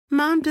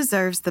Mom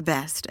deserves the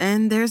best,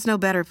 and there's no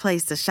better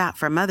place to shop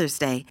for Mother's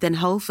Day than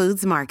Whole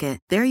Foods Market.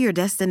 They're your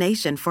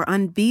destination for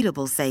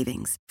unbeatable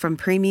savings, from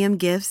premium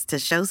gifts to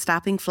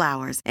show-stopping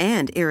flowers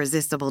and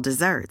irresistible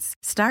desserts.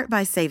 Start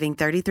by saving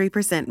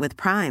 33% with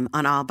Prime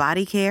on all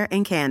body care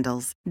and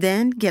candles.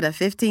 Then get a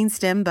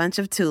 15-stem bunch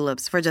of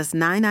tulips for just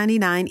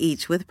 $9.99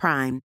 each with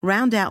Prime.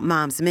 Round out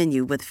Mom's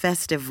menu with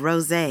festive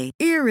rosé,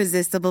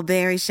 irresistible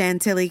berry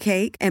chantilly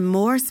cake, and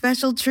more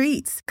special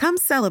treats. Come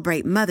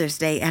celebrate Mother's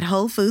Day at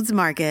Whole Foods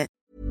Market.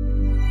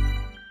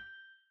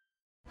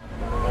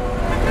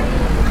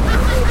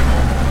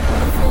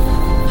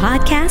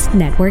 Podcast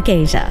Network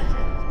Asia.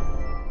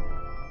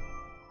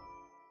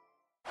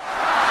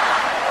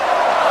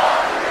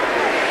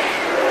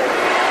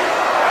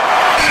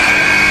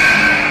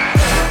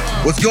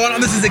 What's going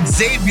on? This is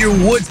Xavier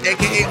Woods,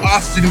 aka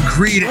Austin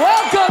Creed.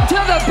 Welcome to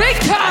the big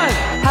time!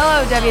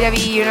 Hello,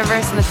 WWE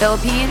Universe in the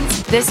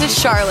Philippines. This is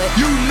Charlotte.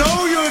 You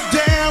know your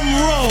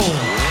damn role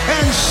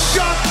and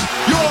shut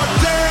your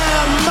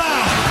damn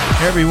mouth.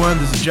 Hey everyone,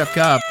 this is Jeff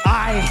Cobb.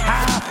 I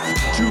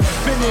have to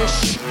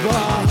finish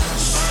the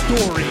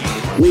story.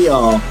 We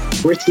are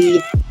pretty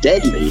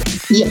deadly.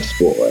 Yes,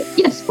 boy.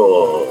 Yes,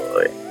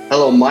 boy.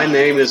 Hello, my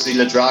name is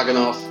Ilya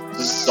Dragunov,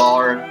 the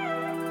Star.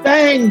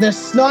 Bang! The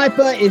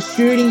sniper is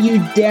shooting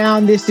you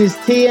down. This is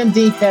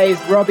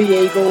TMDK's Robbie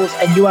Eagles,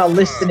 and you are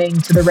listening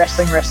to the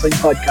Wrestling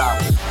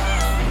Podcast.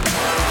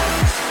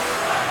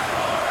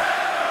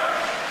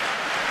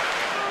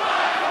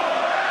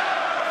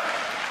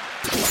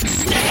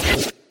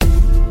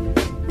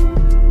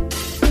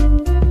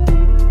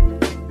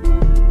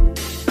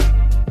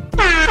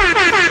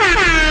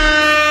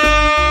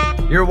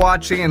 You're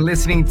watching and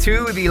listening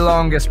to the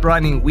longest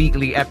running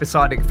weekly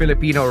episodic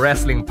Filipino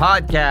wrestling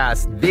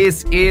podcast.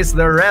 This is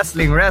the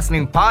Wrestling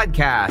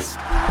Podcast.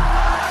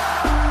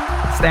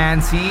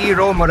 Stan C,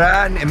 Ro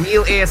Moran,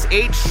 Emil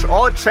ASH,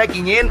 all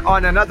checking in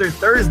on another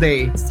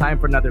Thursday. It's time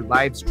for another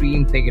live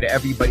stream. Thank you to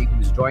everybody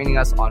who's joining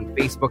us on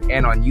Facebook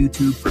and on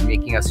YouTube for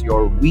making us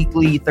your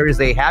weekly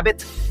Thursday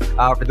habit.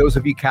 For those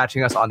of you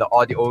catching us on the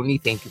audio only,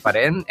 thank you pa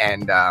rin.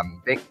 And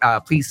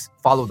please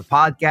follow the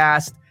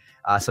podcast.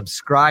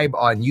 Subscribe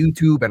on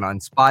YouTube and on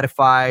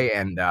Spotify,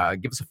 and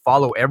give us a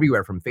follow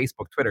everywhere from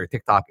Facebook, Twitter,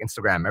 TikTok,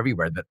 Instagram,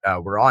 everywhere that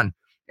we're on.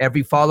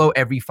 Every follow,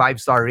 every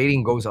 5-star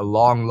rating goes a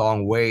long,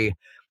 long way.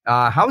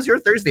 How's your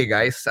Thursday,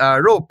 guys?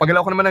 Ro,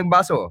 pagalaw ko naman ng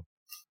baso.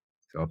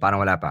 So, parang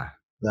wala pa.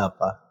 Wala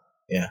pa.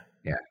 Yeah.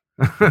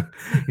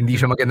 Hindi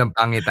siya magandang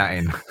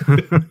pangitain.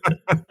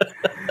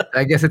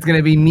 I guess it's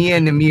gonna be me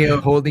and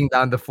Emil holding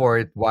down the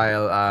fort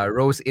while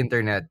Ro's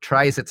internet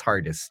tries its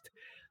hardest.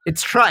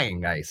 It's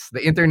trying, guys.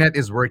 The internet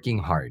is working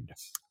hard.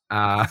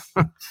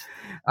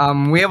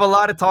 We have a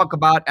lot to talk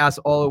about, as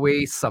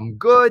always. Some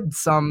good,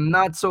 some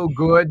not so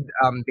good.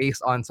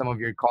 Based on some of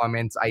your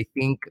comments, I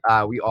think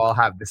we all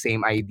have the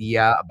same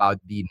idea about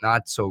the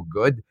not so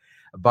good.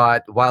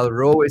 But while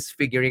Ro is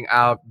figuring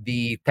out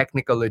the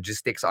technical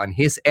logistics on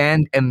his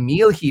end,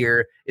 Emil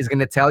here is going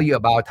to tell you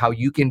about how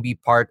you can be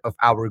part of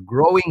our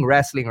growing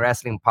Wrestling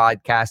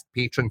Podcast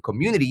patron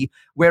community,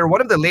 where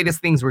one of the latest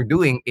things we're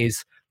doing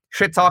is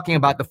talking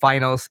about the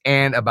finals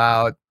and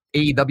about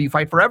AEW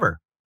Fight Forever.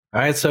 All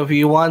right, so if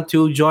you want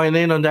to join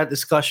in on that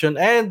discussion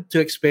and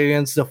to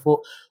experience the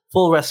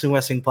full Wrestling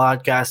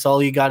Podcast,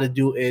 all you got to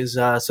do is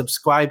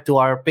subscribe to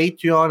our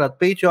Patreon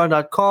at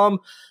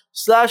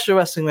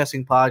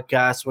patreon.com/Wrestling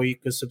Podcast, where you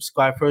can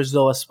subscribe for as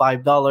low as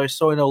 $5.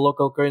 So in a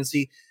local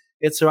currency,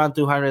 it's around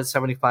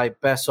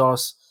 275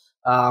 pesos.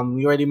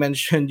 You already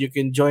mentioned you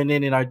can join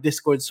in our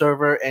Discord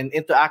server and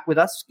interact with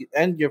us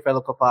and your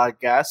fellow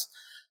podcasts,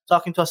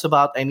 talking to us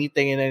about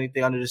anything and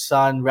anything under the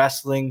sun,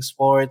 wrestling,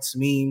 sports,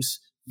 memes,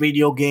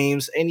 video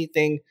games,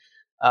 anything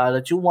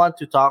that you want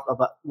to talk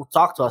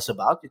to us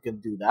about. You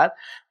can do that.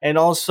 And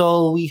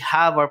also, we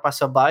have our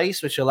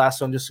Pasabais, which the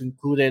last one just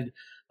included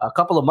a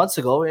couple of months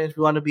ago. And if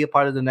you want to be a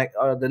part of the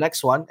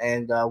next one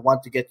and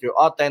want to get your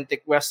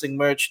authentic wrestling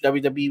merch,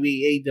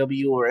 WWE,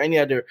 AEW, or any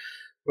other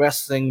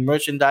wrestling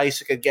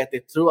merchandise, you can get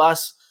it through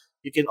us.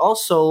 You can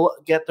also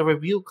get the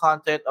review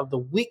content of the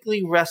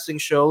weekly wrestling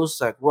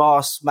shows like Raw,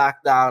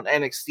 SmackDown,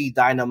 NXT,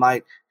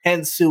 Dynamite,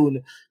 and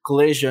soon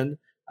Collision.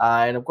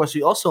 And of course,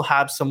 we also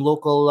have some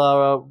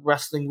local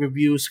wrestling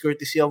reviews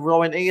courtesy of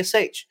Raw and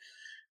ASH.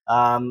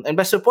 And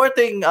by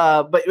supporting,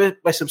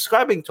 by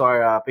subscribing to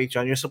our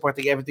Patreon, you're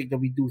supporting everything that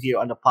we do here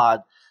on the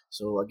pod.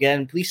 So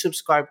again, please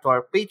subscribe to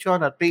our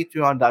Patreon at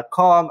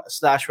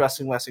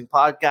patreon.com/Wrestling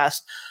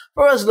Podcast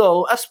for as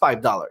low as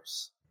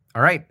 $5.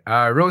 All right,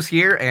 Ro's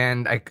here,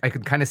 and I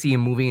could kind of see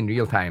him moving in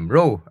real time.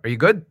 Ro, are you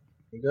good?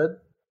 You good?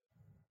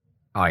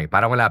 Okay,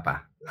 parang wala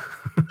pa.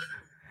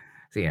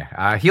 So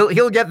yeah,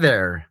 he'll get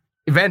there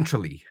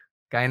eventually.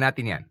 Kaya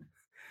natin yan.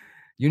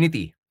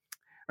 Unity.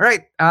 All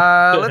right,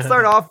 let's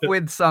start off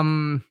with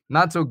some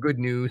not so good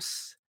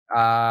news.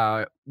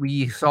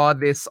 We saw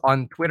this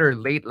on Twitter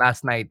late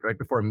last night, right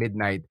before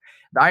midnight.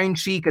 The Iron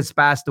Sheik has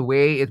passed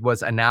away. It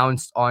was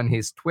announced on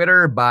his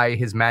Twitter by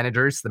his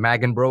managers, the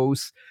Magan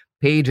Bros,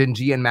 Paige and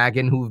Gian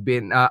Magan, who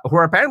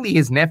are apparently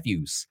his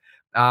nephews.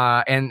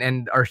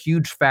 and are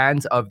huge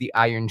fans of the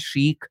Iron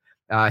Sheik.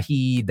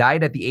 He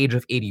died at the age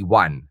of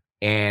 81.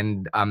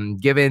 And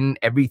given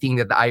everything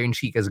that the Iron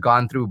Sheik has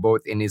gone through,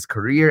 both in his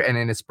career and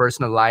in his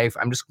personal life,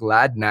 I'm just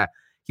glad na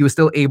he was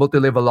still able to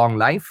live a long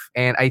life.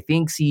 And I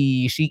think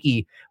si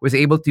Shiki was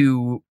able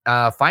to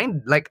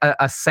find like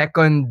a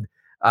second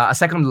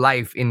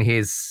life in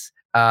his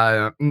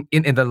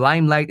in the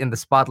limelight, in the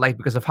spotlight,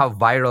 because of how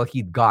viral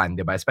he'd gone,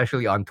 diba?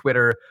 Especially on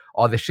Twitter,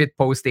 all the shit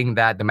posting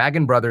that the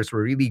Magan brothers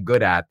were really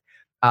good at.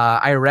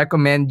 I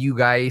recommend you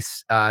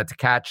guys to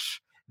catch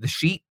the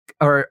Sheik,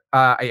 or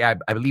I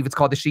believe it's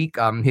called the Sheik.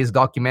 His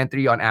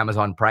documentary on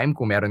Amazon Prime,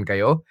 kung meron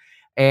kayo.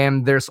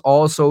 And there's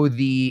also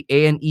the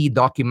A&E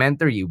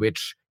documentary,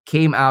 which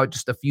came out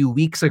just a few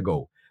weeks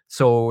ago.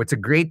 So it's a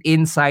great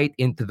insight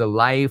into the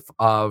life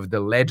of the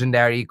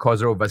legendary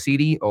Khosrow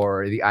Vasili,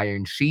 or the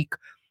Iron Sheik.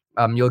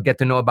 You'll get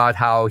to know about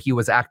how he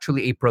was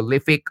actually a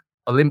prolific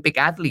Olympic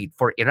athlete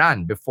for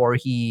Iran before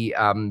he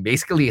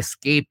basically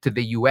escaped to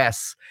the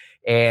US,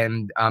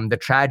 and the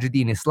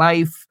tragedy in his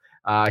life.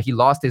 He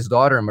lost his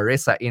daughter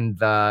Marissa in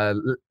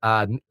the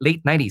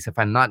late 90s, if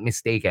I'm not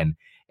mistaken,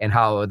 and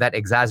how that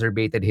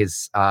exacerbated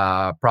his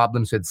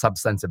problems with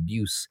substance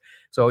abuse.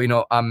 So it's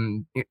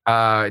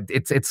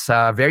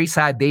a very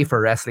sad day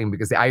for wrestling,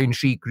 because the Iron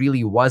Sheik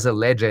really was a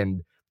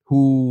legend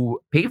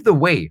who paved the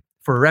way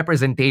for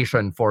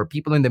representation for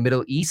people in the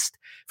Middle East,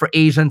 for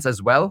Asians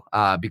as well,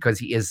 because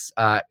he is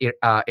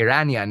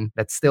Iranian.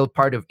 That's still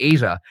part of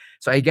Asia.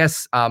 So I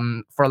guess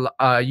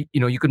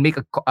you could make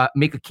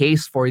a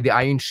case for the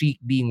Iron Sheik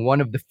being one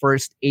of the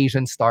first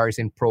Asian stars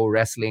in pro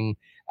wrestling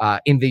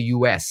in the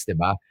US,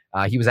 diba?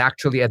 He was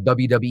actually a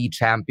WWE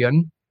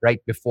champion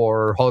right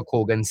before Hulk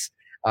Hogan's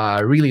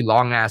really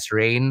long ass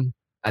reign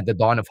at the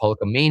dawn of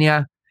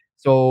Hulkamania.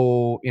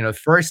 So,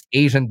 first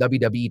Asian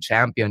WWE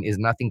champion is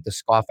nothing to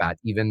scoff at,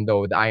 even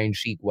though the Iron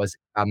Sheik was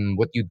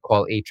what you'd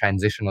call a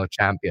transitional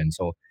champion.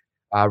 So,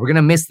 we're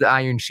gonna miss the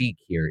Iron Sheik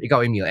here.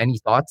 Ikaw, Emil, any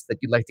thoughts that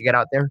you'd like to get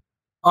out there?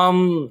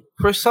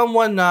 For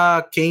someone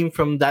came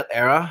from that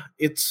era,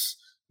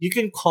 you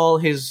can call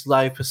his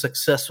life a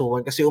successful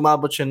one kasi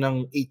umabot siya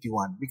ng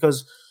 81,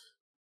 because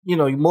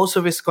most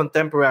of his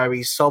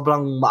contemporaries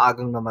sobrang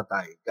maagang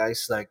namatay.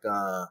 Guys like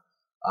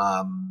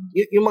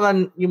yung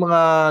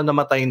mga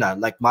namatay na,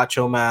 like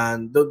Macho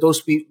Man,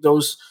 those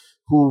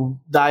who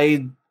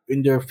died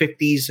in their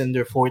 50s and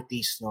their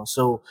 40s, no.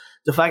 So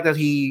the fact that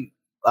he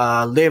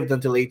lived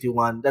until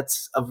 81,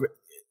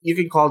 you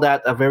can call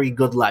that a very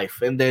good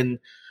life. And then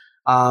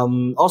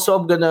also,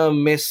 I'm gonna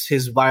miss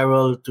his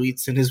viral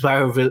tweets and his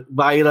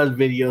viral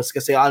videos,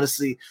 because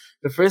honestly,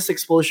 the first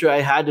exposure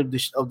I had of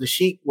the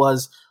Sheik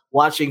was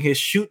watching his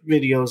shoot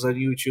videos on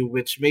YouTube,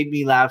 which made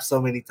me laugh so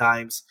many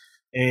times.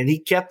 And he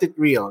kept it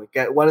real.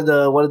 One of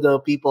the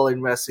people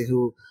in wrestling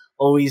who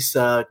always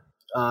kept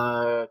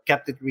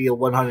it real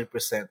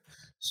 100%.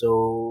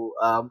 So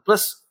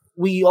plus,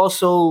 we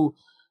also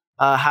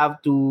have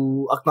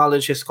to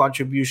acknowledge his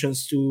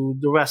contributions to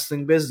the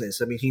wrestling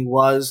business. I mean, he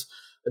was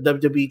a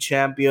WWE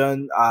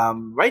champion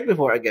right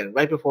before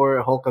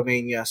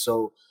Hulkamania.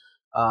 So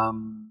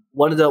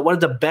one of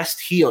the best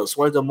heels,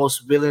 one of the most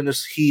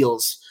villainous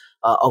heels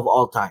of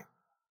all time.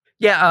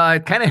 Yeah,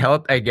 it kind of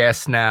helped, I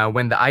guess, na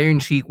when the Iron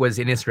Sheik was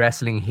in his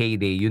wrestling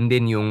heyday, yun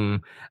din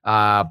yung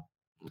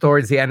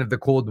towards the end of the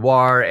Cold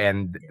War,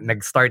 and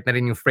nag-start na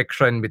rin yung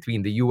friction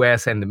between the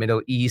US and the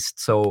Middle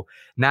East. So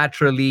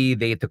naturally,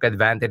 they took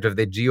advantage of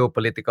the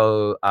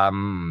geopolitical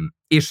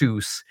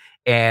issues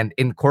and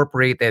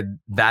incorporated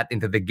that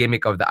into the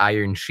gimmick of the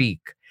Iron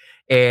Sheik.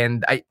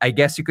 And I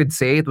guess you could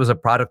say it was a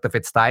product of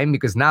its time,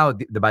 because now,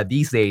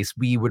 these days,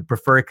 we would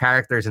prefer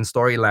characters and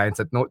storylines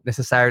that don't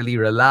necessarily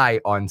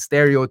rely on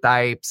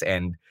stereotypes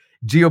and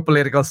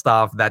geopolitical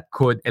stuff that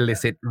could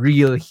elicit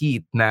real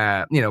heat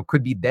na,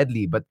 could be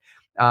deadly. But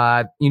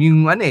yun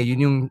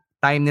yung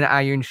time ni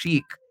Iron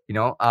Sheik.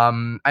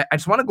 I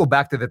just want to go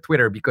back to the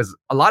Twitter, because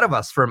a lot of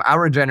us from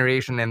our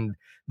generation and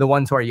the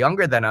ones who are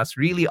younger than us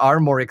really are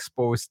more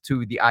exposed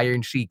to the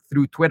Iron Sheik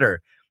through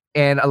Twitter.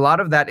 And a lot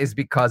of that is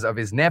because of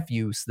his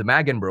nephews, the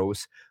Magan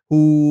Bros,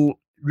 who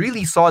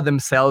really saw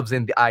themselves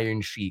in the Iron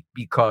Sheik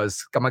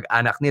because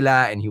kamag-anak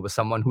nila, and he was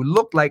someone who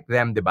looked like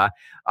them, diba?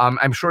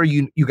 I'm sure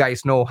you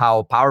guys know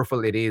how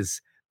powerful it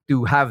is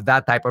to have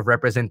that type of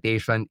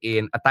representation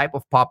in a type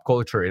of pop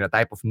culture, in a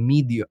type of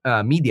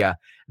media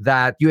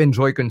that you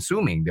enjoy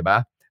consuming,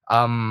 diba?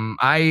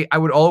 I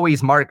would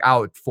always mark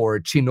out for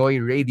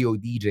Chinoy radio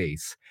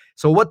DJs.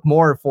 So what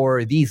more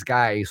for these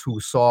guys who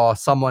saw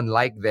someone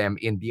like them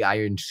in the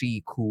Iron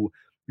Sheik, who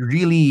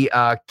really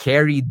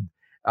carried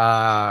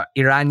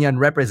Iranian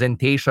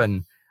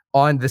representation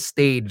on the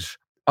stage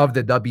of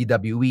the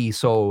WWE.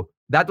 So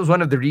that was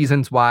one of the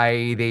reasons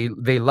why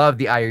they loved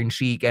the Iron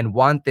Sheik and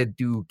wanted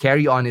to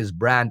carry on his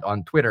brand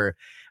on Twitter.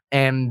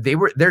 And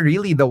they're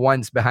really the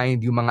ones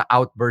behind yung mga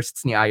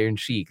outbursts ni Iron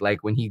Sheik,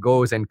 like when he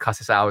goes and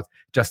cusses out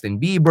Justin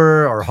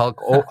Bieber or Hulk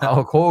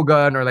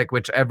Hogan, or like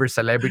whichever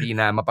celebrity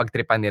na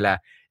mapagtripan nila.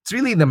 It's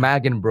really the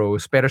Magan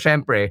Bros. Pero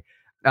syempre,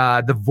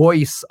 the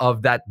voice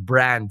of that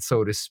brand,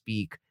 so to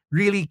speak,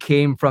 really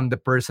came from the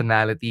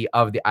personality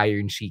of the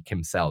Iron Sheik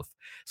himself.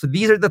 So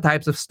these are the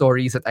types of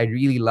stories that I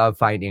really love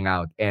finding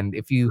out. And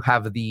if you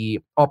have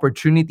the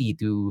opportunity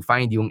to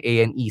find yung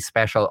A&E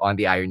special on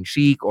the Iron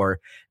Sheik or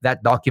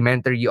that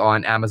documentary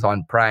on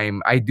Amazon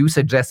Prime, I do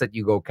suggest that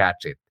you go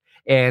catch it.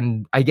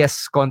 And I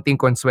guess konting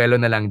consuelo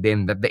na lang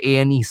din that the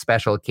A&E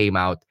special came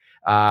out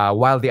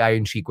while the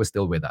Iron Sheik was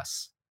still with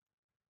us.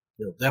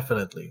 Yeah,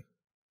 definitely.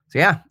 So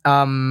yeah,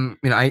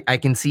 I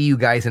can see you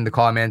guys in the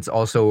comments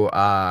also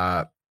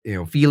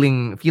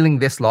feeling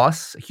this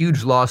loss,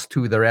 huge loss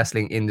to the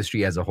wrestling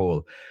industry as a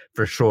whole,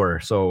 for sure.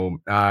 So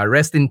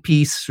rest in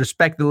peace,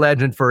 respect the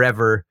legend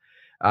forever,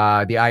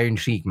 the Iron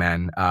Sheik,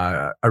 man,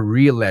 a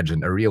real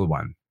legend, a real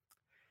one.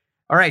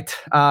 All right,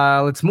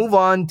 let's move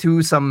on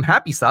to some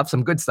happy stuff,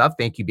 some good stuff.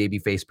 Thank you,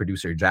 babyface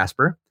producer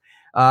Jasper.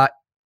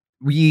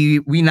 We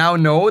now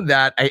know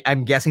that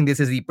I'm guessing this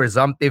is the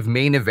presumptive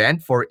main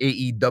event for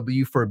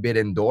AEW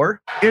Forbidden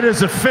Door. It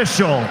is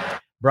official.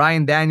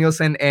 Bryan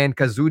Danielson and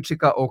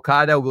Kazuchika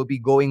Okada will be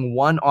going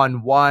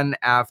one-on-one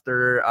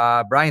after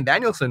Bryan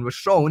Danielson was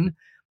shown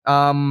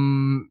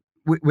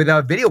with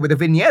a video, with a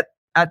vignette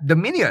at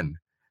Dominion.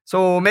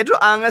 So medyo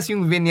angas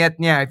yung vignette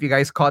niya. If you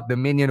guys caught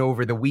Dominion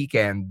over the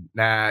weekend,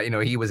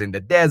 he was in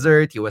the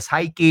desert, he was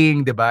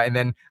hiking, diba? And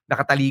then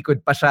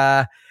nakatalikod pa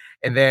siya.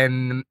 And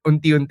then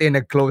unti-unti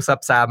nag-close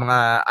up sa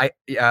mga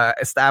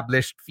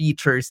established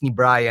features ni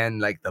Bryan,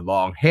 like the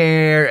long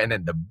hair and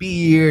then the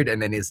beard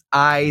and then his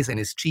eyes and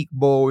his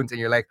cheekbones.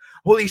 And you're like,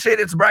 holy shit,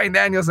 it's Bryan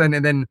Danielson.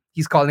 And then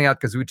he's calling out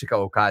Kazuchika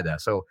Okada.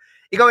 So,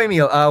 ikaw,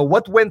 Emil,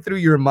 what went through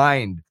your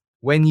mind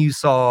when you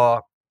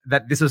saw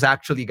that this was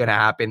actually gonna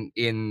happen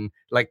in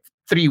like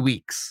 3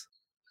 weeks?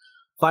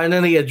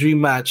 Finally, a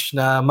dream match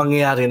na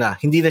mangyayari na.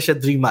 Hindi na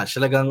siya dream match.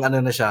 Talagang ano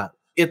na siya.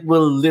 It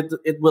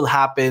will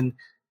happen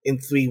in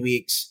 3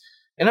 weeks,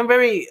 and I'm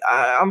very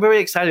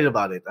excited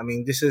about it. I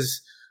mean, this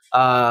is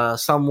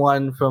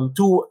someone from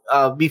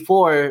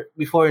before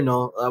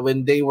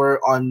when they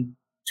were on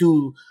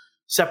two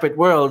separate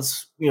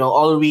worlds.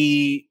 All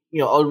we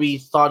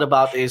thought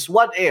about is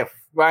what if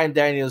Bryan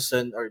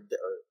Danielson or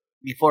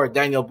before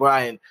Daniel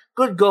Bryan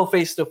could go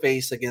face to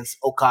face against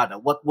Okada,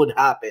 what would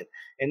happen?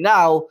 And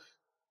now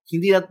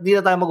hindi na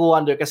tayo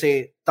mag-wonder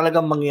kasi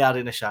talagang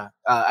mangyayari na siya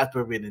at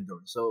Forbidden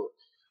Door. So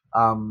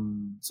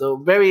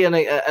very an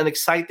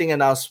exciting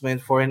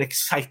announcement for an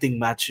exciting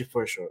match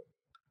for sure.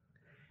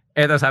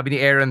 Eto, sabi ni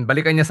Aaron,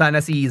 balikan niya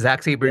sana si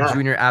Zack Sabre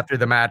Jr. after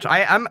the match.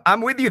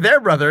 I'm with you there,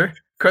 brother,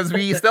 because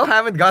we still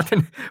haven't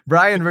gotten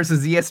Bryan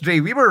versus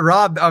ZSJ. We were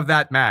robbed of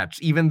that match,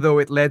 even though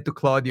it led to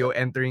Claudio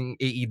entering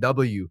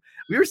AEW.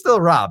 We were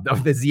still robbed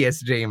of the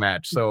ZSJ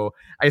match. So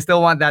I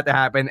still want that to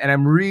happen, and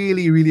I'm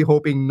really, really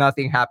hoping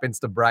nothing happens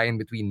to Bryan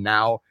between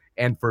now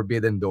and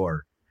Forbidden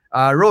Door.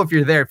 Ro, if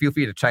you're there, feel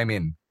free to chime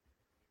in.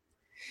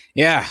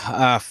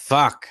 Yeah,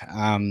 fuck.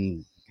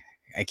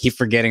 I keep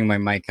forgetting my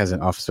mic has an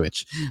off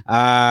switch.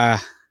 Am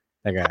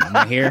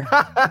I here?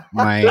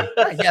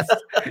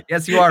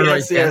 Yes, you are,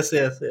 right? Yes.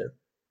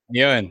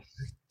 Yun.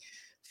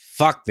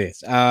 Fuck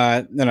this.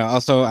 No.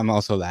 Also, I'm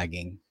also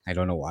lagging. I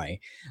don't know why.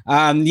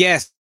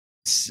 Yes,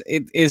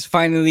 it is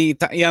finally.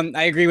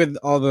 I agree with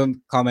all the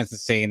comments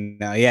saying.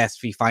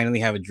 Yes, we finally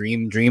have a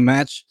dream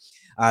match.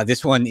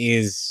 This one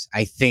is.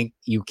 I think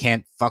you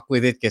can't fuck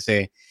with it because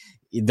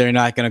they're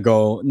not gonna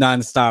go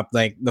nonstop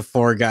like the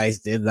 4 guys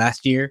did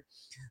last year.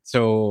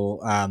 So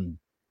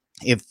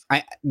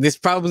this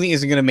probably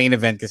isn't gonna main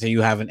event because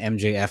you have an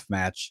MJF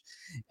match,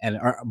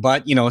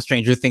 but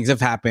stranger things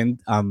have happened.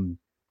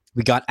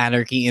 We got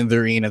Anarchy in the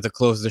arena to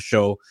close the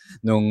show,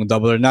 no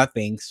Double or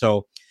Nothing.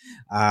 So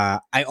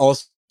I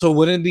also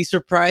wouldn't be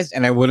surprised,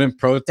 and I wouldn't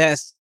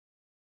protest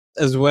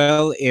as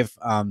well if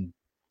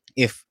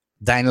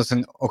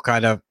Danielson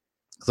Okada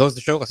close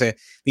the show because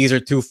these are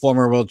 2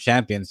 former world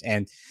champions,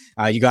 and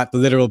you got the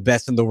literal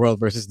best in the world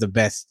versus the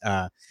best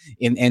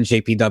in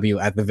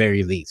NJPW at the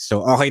very least.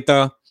 So okay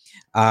to,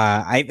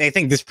 I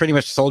think this pretty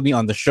much sold me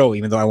on the show,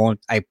 even though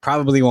I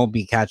probably won't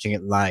be catching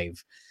it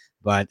live.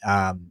 But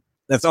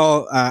that's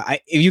all.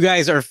 If you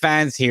guys are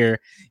fans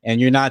here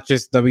and you're not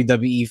just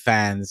WWE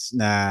fans,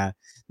 not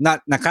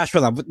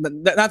casual,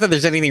 not that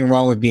there's anything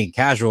wrong with being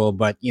casual,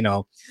 but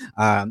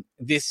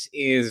this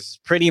is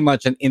pretty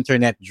much an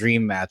internet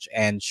dream match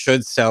and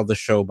should sell the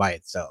show by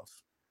itself.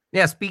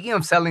 Yeah, speaking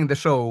of selling the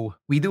show,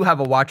 we do have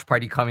a watch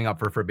party coming up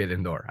for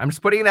Forbidden Door. I'm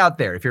just putting it out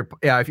there.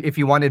 If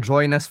you want to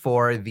join us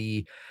for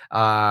the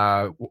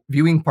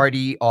viewing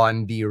party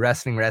on the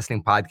Wrestling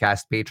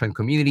Podcast Patreon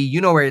community, you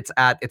know where it's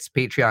at. It's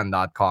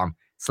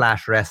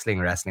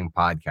patreon.com/wrestling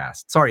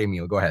podcast. Sorry,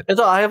 Emil, go ahead.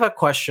 So I have a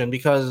question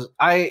because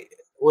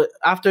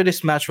after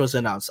this match was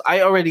announced,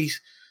 I already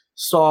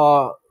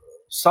saw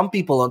some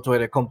people on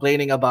Twitter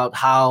complaining about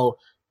how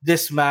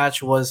this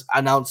match was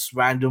announced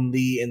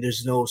randomly and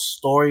there's no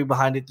story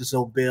behind it, there's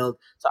no build.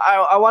 So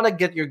I want to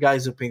get your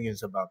guys'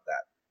 opinions about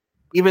that.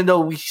 Even though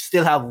we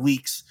still have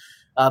weeks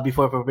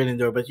before Forbidden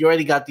Door, but you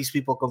already got these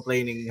people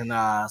complaining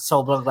na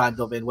sobrang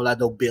random and wala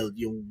daw build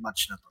yung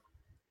match na to.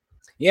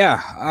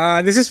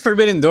 Yeah, this is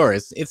Forbidden Door.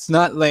 It's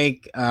not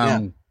like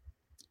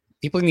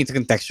people need to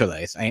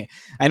contextualize.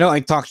 I know I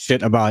talked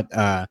shit about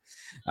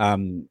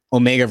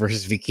Omega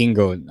versus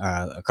Vikingo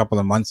a couple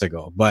of months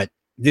ago, but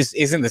this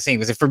isn't the same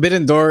because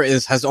Forbidden Door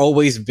has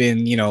always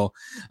been,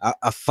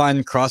 a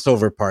fun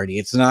crossover party.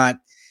 It's not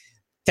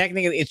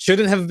technically, it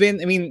shouldn't have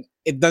been. I mean,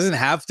 it doesn't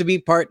have to be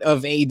part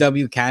of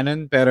AEW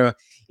canon, but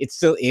it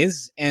still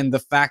is. And the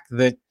fact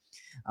that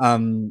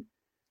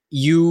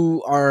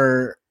you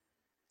are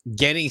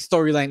getting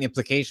storyline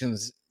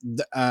implications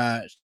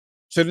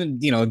shouldn't,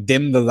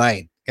 dim the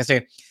light.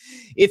 Because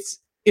it's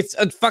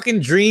a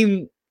fucking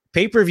dream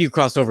pay-per-view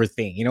crossover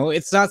thing.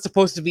 It's not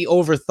supposed to be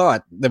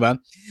overthought, diba?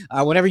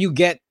 Whenever you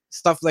get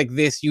stuff like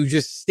this, you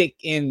just stick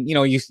in,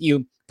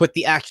 you put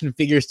the action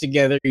figures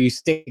together, you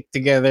stick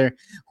together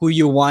who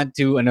you want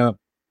to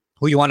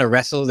who you want to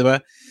wrestle,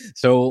 diba?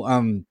 So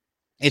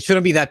it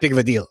shouldn't be that big of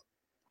a deal.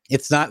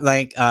 It's not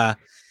like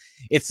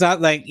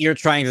you're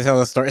trying to tell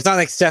a story. It's not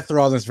like Seth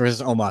Rollins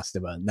versus Omos,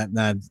 diba?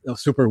 Not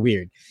super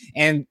weird.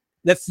 And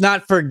let's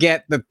not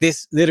forget that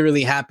this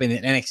literally happened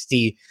in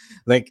NXT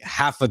like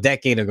half a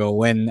decade ago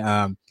when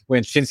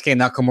Shinsuke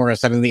Nakamura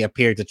suddenly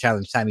appeared to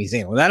challenge Sami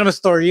Zayn. Well, that was a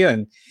story,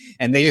 and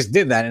they just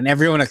did that, and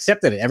everyone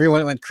accepted it.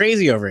 Everyone went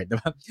crazy over it.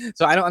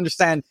 So I don't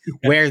understand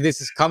where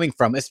this is coming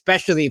from,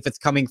 especially if it's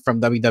coming from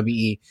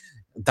WWE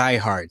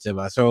diehards.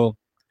 So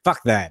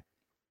fuck that.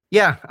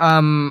 Yeah,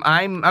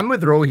 I'm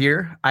with Ro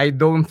here. I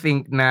don't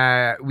think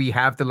we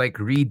have to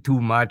read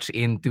too much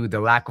into the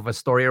lack of a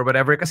story or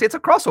whatever, because it's a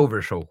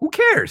crossover show. Who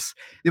cares?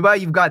 Diba?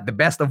 You've got the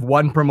best of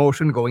one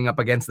promotion going up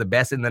against the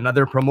best in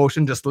another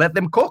promotion. Just let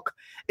them cook.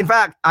 In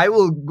fact, I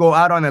will go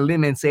out on a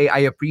limb and say I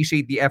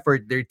appreciate the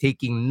effort they're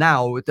taking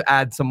now to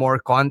add some more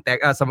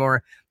context, some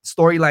more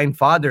storyline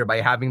fodder by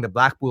having the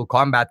Blackpool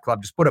Combat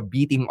Club just put a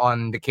beating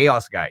on the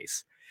Chaos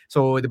guys.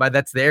 So diba,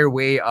 that's their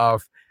way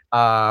of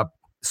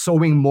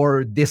sowing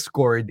more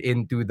discord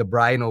into the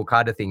Brian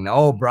Okada thing.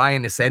 Now,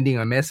 Brian is sending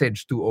a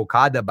message to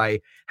Okada by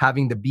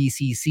having the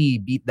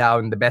BCC beat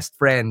down the Best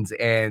Friends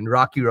and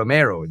Rocky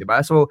Romero.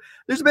 Diba? So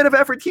there's a bit of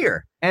effort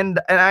here.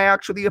 And I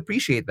actually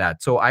appreciate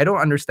that. So I don't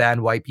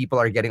understand why people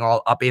are getting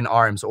all up in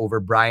arms over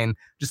Brian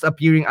just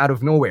appearing out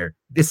of nowhere.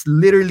 This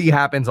literally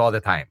happens all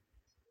the time.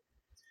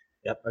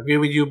 Yep, agree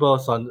with you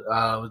both on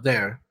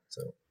there.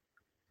 So.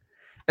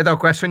 Ito,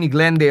 question ni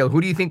Glendale,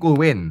 who do you think will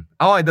win?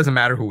 Oh, it doesn't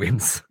matter who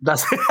wins.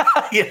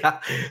 Yeah.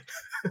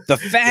 The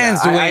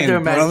fans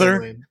win, brother.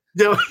 Win.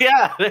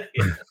 Yeah.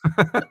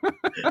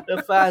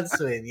 The fans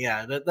win.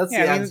 Yeah, that's the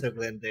answer,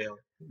 Glendale.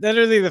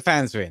 Literally, the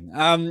fans win.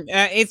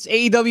 It's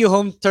AEW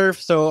home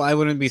turf, so I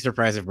wouldn't be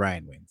surprised if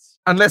Brian wins.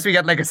 Unless we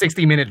get like a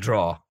 60-minute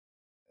draw.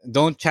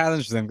 Don't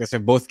challenge them because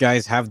both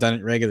guys have done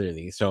it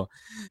regularly. So,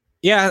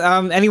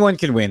 yeah, anyone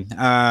can win.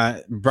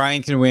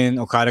 Brian can win.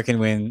 Okada can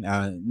win.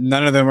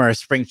 None of them are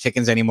spring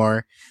chickens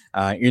anymore.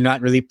 You're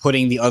not really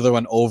putting the other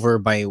one over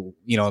by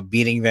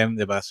beating them.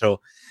 So,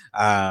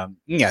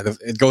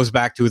 it goes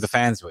back to the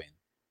fans win.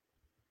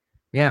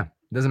 Yeah,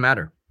 doesn't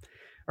matter.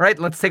 All right,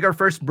 let's take our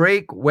first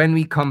break. When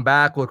we come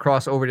back, we'll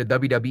cross over to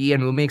WWE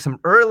and we'll make some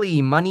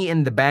early Money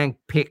in the Bank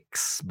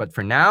picks. But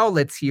for now,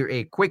 let's hear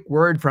a quick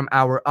word from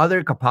our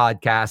other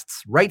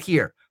podcasts right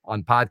here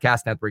on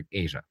Podcast Network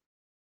Asia.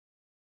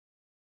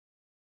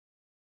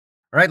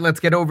 All right, let's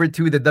get over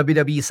to the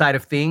WWE side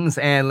of things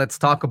and let's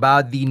talk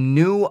about the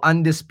new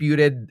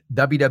undisputed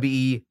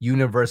WWE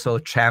Universal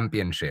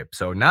Championship.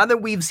 So now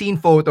that we've seen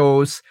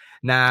photos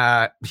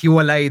na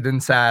hiwalay dun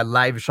sa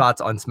live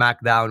shots on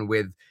SmackDown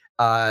with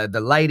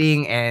the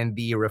lighting and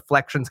the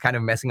reflections kind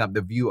of messing up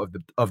the view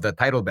of the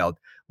title belt,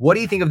 what do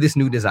you think of this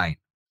new design?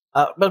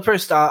 But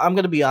first, I'm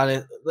going to be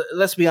honest.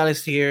 Let's be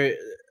honest here.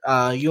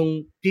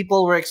 Yung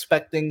people were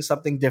expecting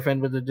something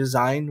different with the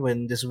design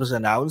when this was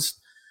announced.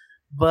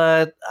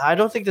 But I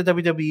don't think the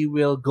WWE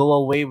will go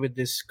away with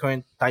this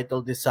current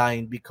title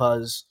design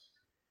because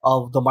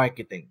of the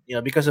marketing.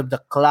 Because of the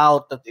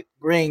clout that it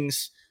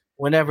brings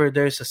whenever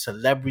there's a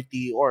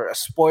celebrity or a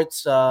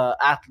sports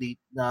athlete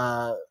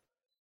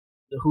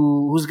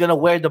who's gonna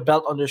wear the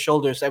belt on their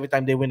shoulders every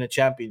time they win a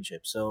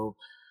championship. So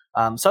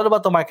it's all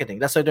about the marketing.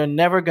 That's why they're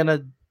never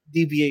gonna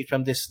deviate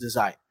from this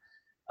design.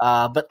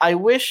 But I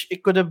wish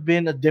it could have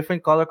been a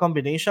different color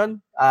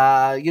combination.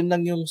 Yun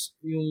lang yung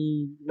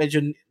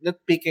medyo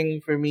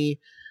nitpicking for me.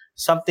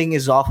 Something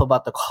is off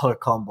about the color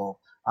combo.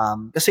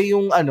 Kasi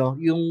yung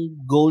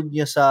gold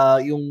niya sa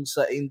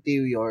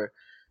interior,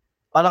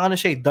 parang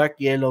siya, dark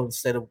yellow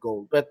instead of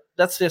gold. But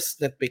that's just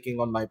nitpicking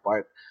on my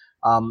part.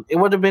 It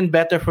would have been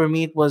better for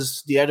me. It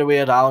was the other way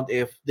around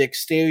if the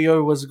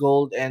exterior was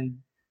gold and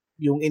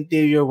yung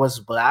interior was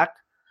black.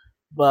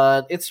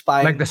 But it's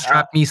fine. Like the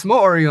strap mismo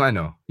or yung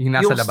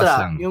nasa labas strap,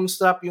 lang? Yung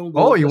strap, yung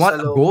gold. Oh, you want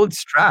a gold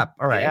strap.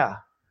 All right. Yeah.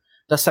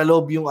 Tas sa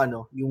loob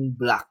yung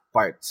black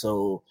part.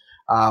 So,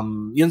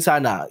 yun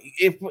sana.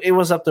 If it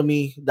was up to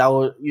me,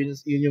 yun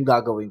yung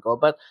gagawin ko.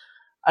 But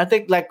I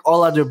think like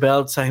all other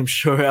belts, I'm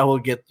sure I will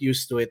get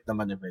used to it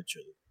naman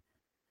eventually.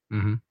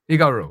 Mm-hmm.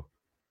 Ikaw, Ro.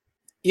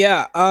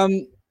 Yeah,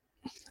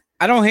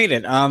 I don't hate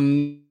it. I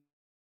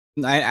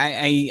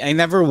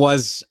never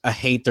was a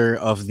hater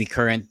of the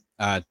current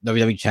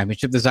WWE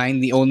Championship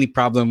design. The only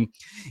problem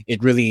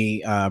it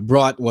really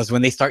brought was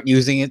when they started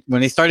using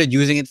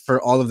it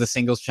for all of the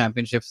singles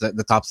championships,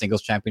 the top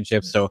singles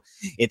championships. So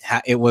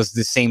it was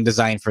the same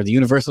design for the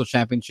Universal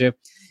Championship.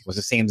 It was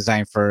the same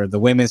design for the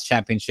women's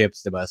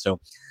championships.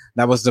 So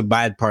that was the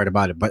bad part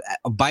about it. But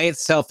by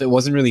itself, it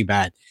wasn't really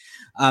bad.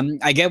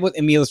 I get what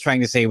Emil is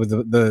trying to say with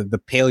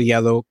the pale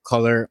yellow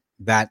color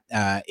that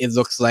it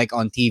looks like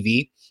on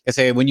TV.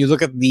 Kasi when you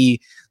look at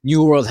the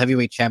New World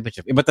Heavyweight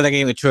Championship, iba talaga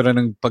yung itsura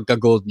ng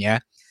pagka-gold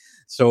niya.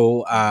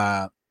 So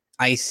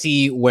I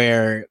see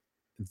where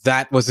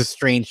that was a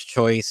strange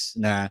choice.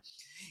 Na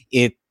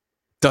it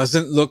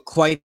doesn't look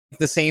quite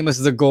the same as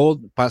the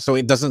gold, so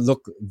it doesn't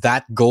look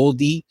that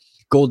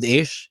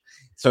goldish.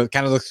 So it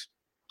kind of looks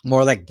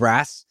more like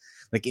brass.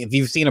 Like if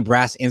you've seen a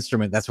brass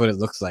instrument, that's what it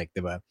looks like,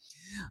 diba?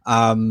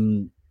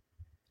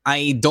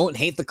 I don't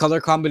hate the color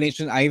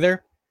combination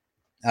either.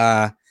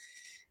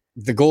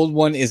 The gold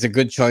one is a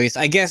good choice.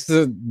 I guess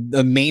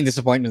the main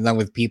disappointment then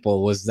with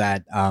people was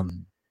that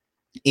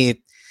it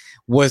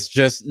was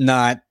just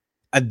not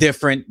a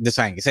different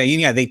design. So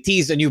yeah, they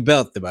teased a new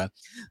belt, diba?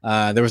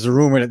 There was a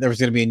rumor that there was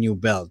going to be a new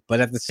belt,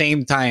 but at the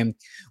same time,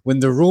 when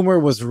the rumor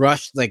was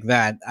rushed like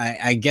that,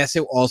 I guess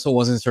it also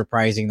wasn't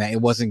surprising that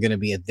it wasn't going to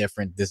be a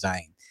different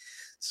design.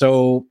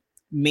 So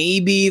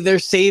maybe they're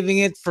saving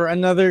it for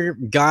another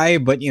guy,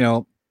 but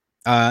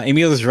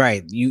Emil is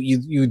right.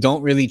 You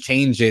don't really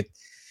change it,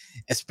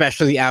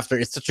 especially after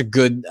it's such a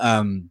good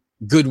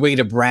way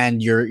to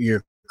brand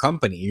your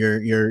company,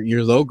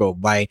 your logo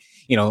by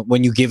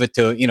when you give it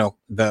to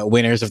the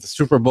winners of the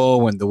Super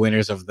Bowl and the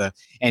winners of the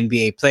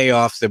NBA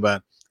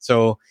playoffs.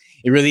 So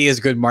it really is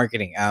good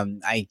marketing.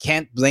 I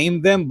can't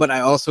blame them, but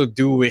I also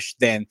do wish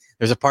then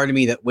there's a part of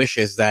me that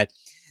wishes that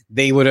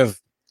they would have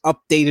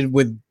updated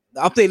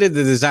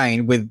the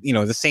design with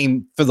the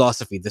same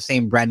philosophy, the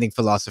same branding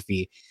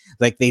philosophy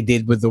like they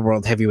did with the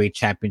World Heavyweight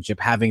Championship,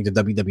 having the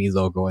WWE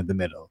logo in the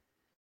middle.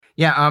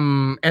 Yeah,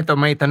 eto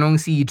may tanong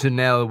si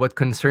Janelle, what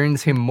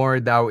concerns him more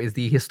daw is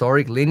the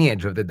historic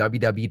lineage of the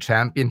WWE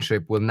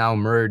Championship will now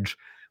merge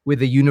with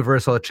the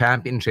Universal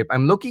Championship.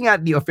 I'm looking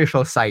at the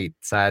official site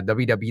at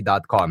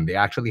WWE.com. They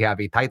actually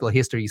have a title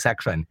history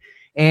section.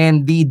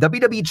 And the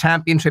WWE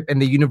Championship and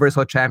the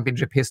Universal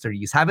Championship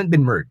histories haven't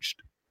been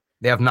merged.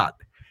 They have not.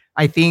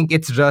 I think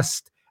it's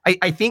just,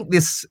 I think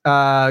this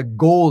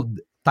gold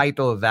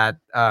title that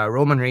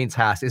Roman Reigns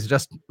has is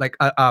just like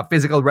a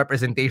physical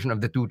representation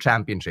of the two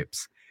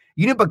championships.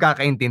 Yun yung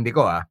pagkakaintindi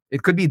ko.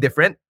 It could be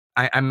different.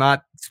 I'm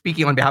not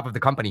speaking on behalf of the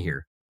company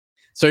here.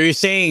 So you're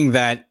saying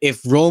that if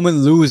Roman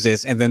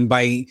loses and then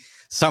by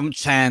some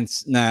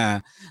chance na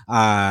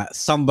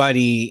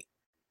somebody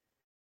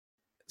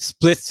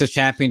splits the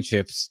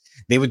championships,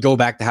 they would go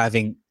back to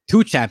having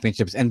 2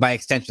 championships, and by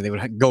extension, they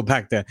would go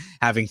back to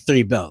having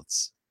 3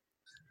 belts.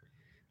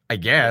 I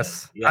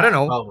guess. Yeah, I don't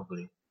know.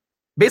 Probably.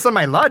 Based on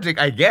my logic,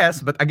 I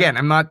guess. But again,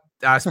 I'm not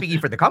speaking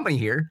for the company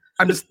here.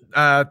 I'm just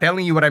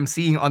telling you what I'm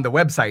seeing on the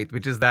website,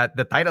 which is that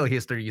the title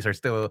histories are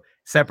still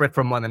separate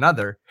from one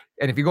another.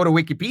 And if you go to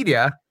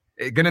Wikipedia,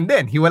 ganun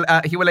din.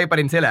 Hiwalay pa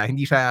rin sila.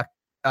 Hindi siya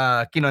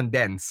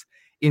kinondense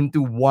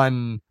into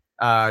one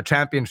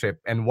championship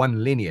and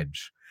one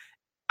lineage.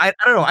 I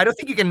don't know. I don't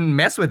think you can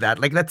mess with that.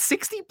 Like, that's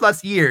 60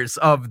 plus years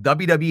of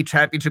WWE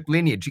Championship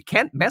lineage. You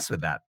can't mess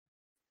with that.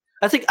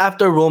 I think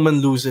after Roman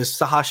loses,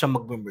 saka siya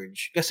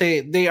mag-merge.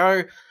 Kasi they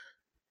are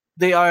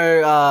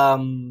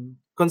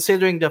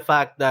considering the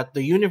fact that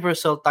the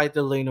Universal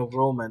title reign of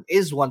Roman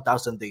is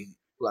 1,000 day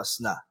plus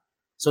na.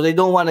 So they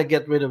don't want to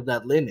get rid of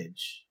that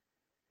lineage.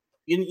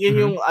 Yun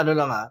yung ano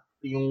lang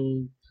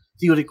yung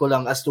theory ko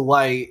lang as to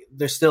why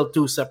there's still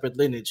 2 separate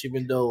lineage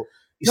even though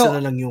isa na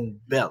lang yung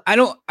belt. I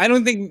don't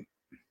think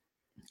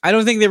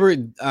they were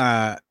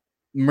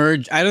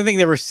merge. I don't think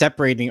they were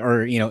separating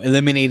or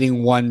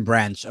eliminating one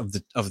branch of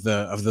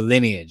the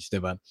lineage,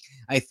 diba?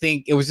 I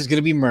think it was just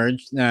gonna be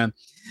merged.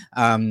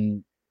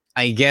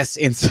 I guess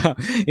in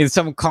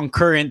some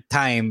concurrent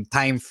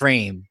time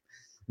frame.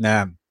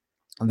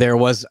 There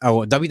was a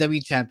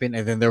WWE champion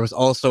and then there was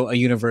also a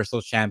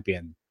Universal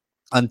champion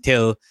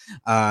until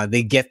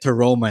they get to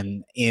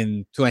Roman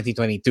in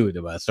 2022,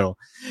 diba? So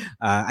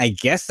I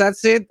guess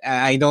that's it.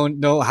 I don't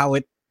know how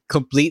it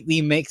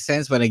completely makes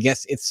sense, but I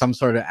guess it's some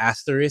sort of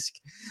asterisk.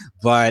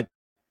 But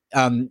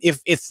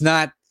if it's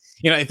not,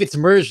 if it's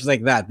merged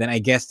like that, then I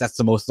guess that's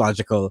the most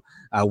logical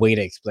way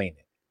to explain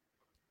it.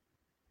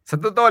 Sa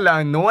totoo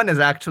lang, no one has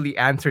actually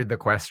answered the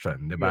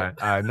question, diba?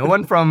 No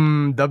one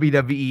from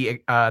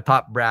WWE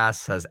top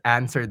brass has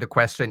answered the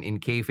question in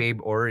kayfabe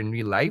or in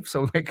real life.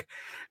 So like,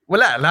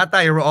 wala, lahat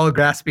tayo, we're all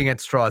grasping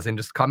at straws and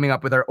just coming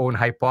up with our own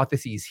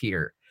hypotheses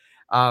here.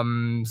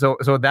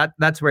 So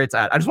that's where it's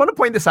at. I just want to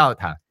point this out,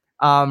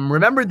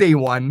 remember day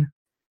 1,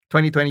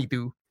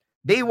 2022?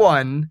 Day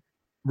 1,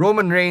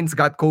 Roman Reigns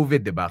got COVID,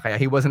 diba? Kaya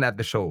he wasn't at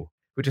the show,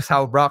 which is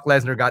how Brock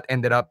Lesnar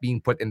ended up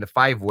being put in the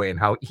 5-way and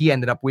how he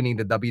ended up winning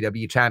the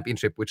WWE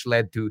Championship, which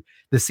led to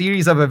the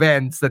series of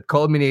events that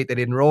culminated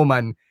in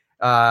Roman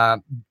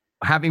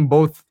having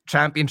both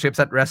championships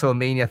at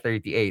WrestleMania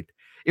 38.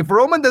 If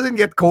Roman doesn't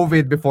get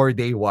COVID before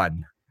day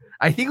 1,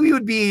 I think we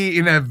would be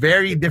in a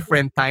very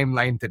different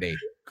timeline today.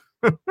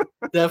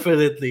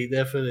 Definitely.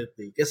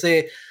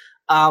 Kasi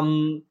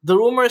the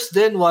rumors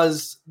then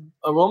was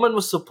Roman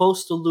was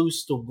supposed to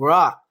lose to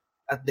Brock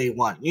at day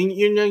one.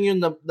 Yun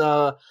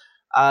the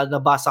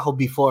nabasa ko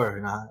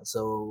before.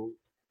 So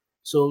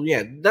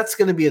yeah, that's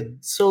gonna be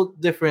so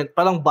different.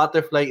 Parang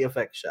butterfly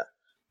effect siya.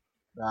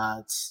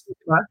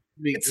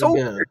 It's so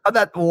weird how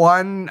that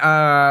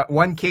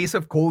one case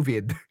of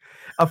COVID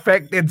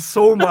affected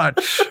so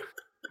much.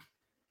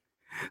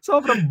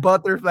 So from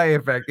butterfly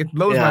effect, it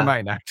blows my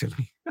mind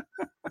actually.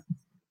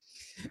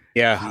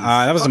 Yeah,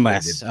 that was a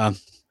mess.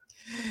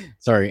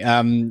 Sorry.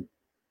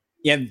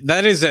 Yeah,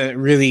 that is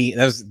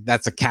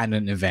that's a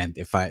canon event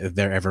if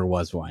there ever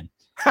was one.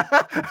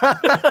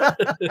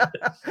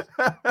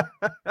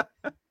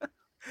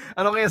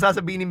 Ano kaya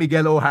sasabihin ni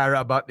Miguel O'Hara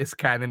about this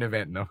canon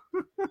event, no?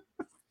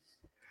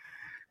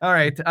 All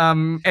right.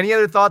 Any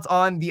other thoughts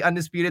on the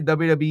undisputed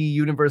WWE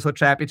Universal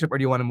Championship, or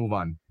do you want to move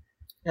on?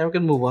 Yeah, we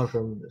can move on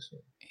from this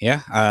one.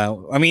 Yeah.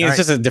 I mean, it's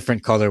just a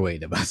different colorway,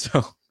 diba?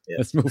 So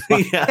let's move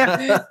on.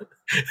 Yeah.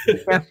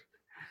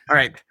 All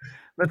right.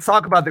 Let's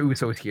talk about the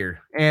Usos here.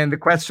 And the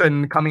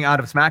question coming out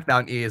of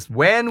SmackDown is,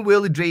 when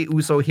will Jey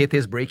Uso hit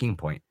his breaking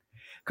point?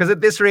 Because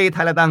at this rate,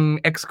 halatang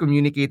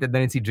excommunicated na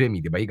rin si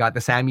Jimmy, diba? He got the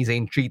Sami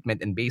Zayn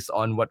treatment, and based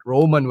on what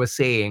Roman was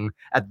saying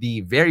at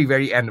the very,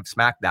 very end of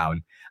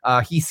SmackDown,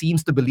 he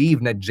seems to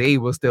believe that Jey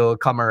will still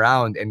come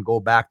around and go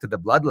back to the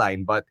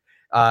bloodline. But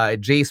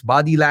Jey's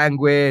body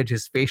language,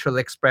 his facial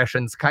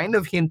expressions kind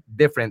of hint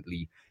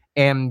differently.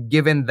 And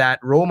given that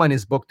Roman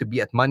is booked to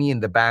be at Money in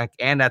the Bank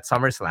and at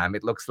SummerSlam,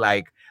 it looks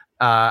like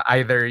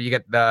either you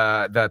get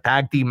the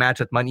tag team match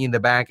at Money in the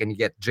Bank and you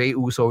get Jey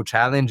Uso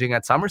challenging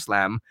at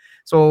SummerSlam.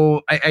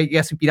 So I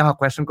guess the pinaka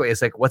question ko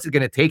is like, what's it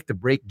gonna take to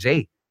break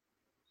Jey?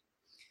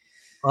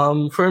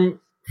 For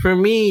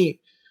me,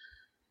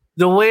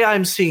 the way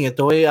I'm seeing it,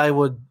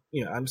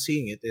 I'm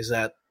seeing it is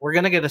that we're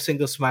gonna get a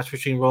singles match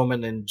between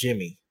Roman and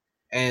Jimmy.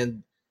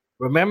 And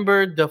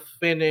remember the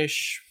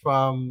finish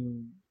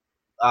from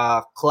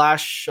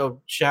Clash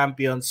of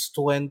Champions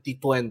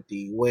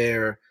 2020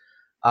 where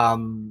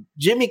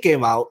Jimmy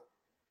came out.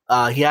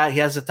 He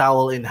has a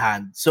towel in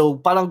hand. So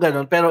parang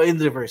ganun, pero in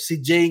reverse. Si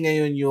Jey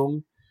ngayon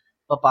yung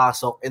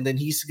papasok, and then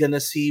he's gonna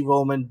see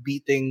Roman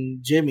beating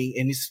Jimmy,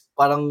 and he's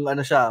parang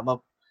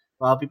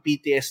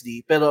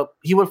PTSD. Pero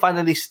he will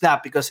finally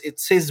snap because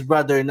it's his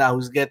brother now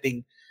who's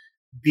getting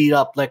beat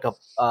up by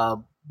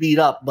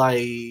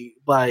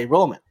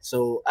Roman.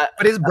 So,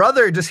 but his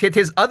brother just hit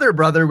his other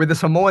brother with a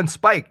Samoan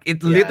spike.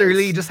 It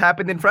literally just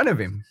happened in front of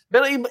him.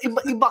 Pero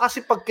iba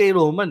kasi pag kay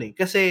Roman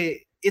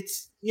kasi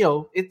it's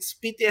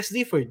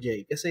PTSD for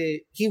Jey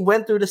kasi he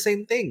went through the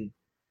same thing.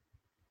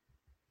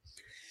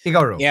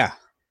 Ikaw, Ro. Yeah.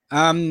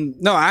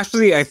 No,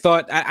 actually, I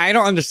thought I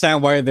don't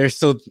understand why they're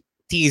still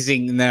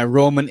teasing that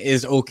Roman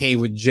is okay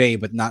with Jey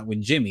but not with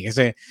Jimmy.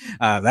 Kasi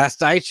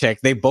last I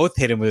checked, they both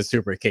hit him with a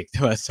super kick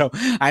to us. So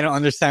I don't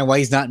understand why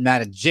he's not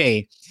mad at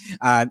Jey.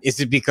 Is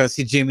it because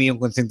si Jimmy yung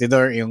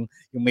consentidor, yung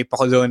may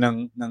pakulo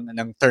ng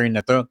turn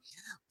na to?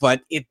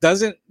 But it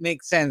doesn't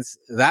make sense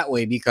that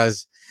way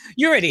because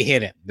you already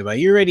hit him, diba?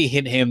 You already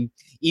hit him,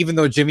 even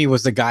though Jimmy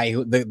was the guy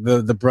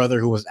the brother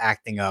who was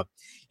acting up.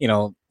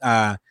 You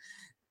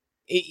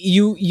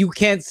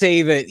can't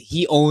say that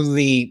he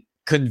only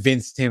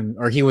convinced him,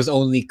 or he was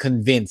only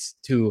convinced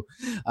to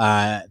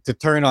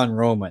turn on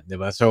Roman,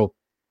 diba? So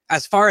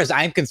as far as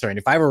I'm concerned,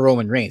 if I were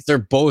Roman Reigns, they're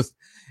both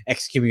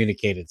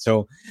excommunicated.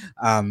 So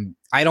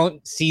I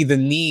don't see the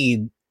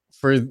need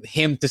for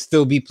him to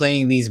still be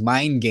playing these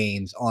mind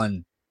games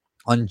on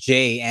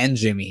Jey and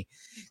Jimmy.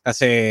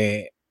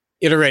 Kasi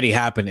it already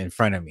happened in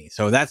front of me.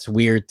 So that's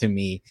weird to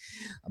me.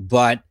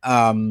 But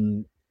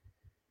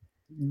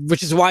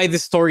which is why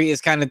this story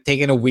is kind of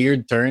taking a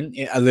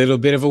little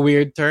bit of a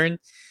weird turn,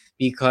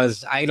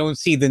 because I don't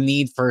see the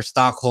need for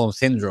Stockholm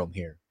Syndrome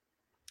here.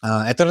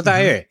 Eto na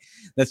tayo eh.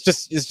 Let's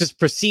just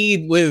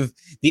proceed with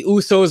the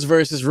Usos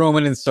versus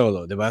Roman and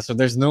Solo, diba? So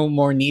there's no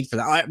more need for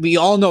that. We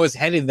all know it's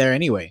headed there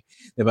anyway,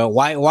 diba?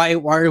 Why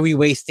are we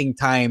wasting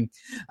time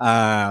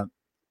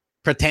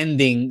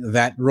pretending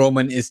that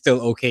Roman is still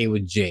okay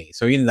with Jey?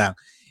 So yun lang.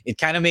 It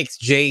kind of makes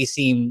Jey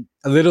seem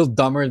a little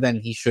dumber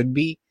than he should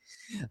be.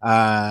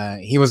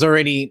 He was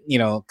already,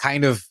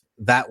 kind of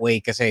that way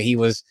because he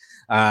was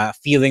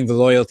feeling the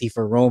loyalty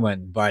for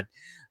Roman, but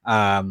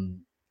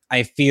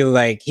I feel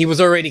like he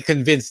was already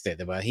convinced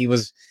but he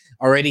was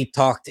already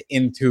talked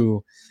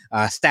into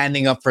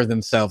standing up for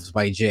themselves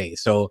by Jey.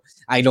 So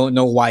I don't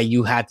know why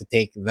you had to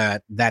take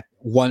that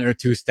one or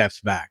two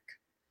steps back.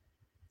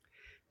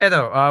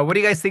 Edo, what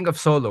do you guys think of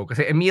Solo?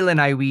 Because Emil and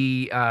I,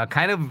 we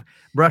kind of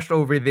brushed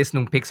over this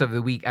nung Picks of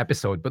the Week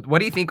episode. But what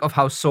do you think of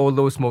how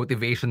Solo's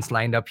motivations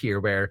lined up here,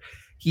 where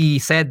he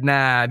said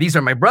na these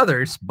are my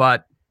brothers,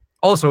 but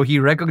also he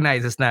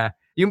recognizes na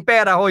yung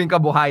pera ko, yung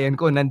kabuhayan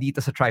ko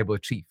nandito sa tribal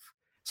chief.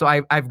 So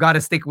I've got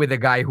to stick with a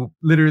guy who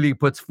literally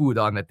puts food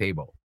on the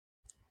table.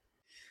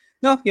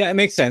 No, yeah, it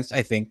makes sense,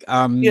 I think.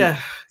 Yeah,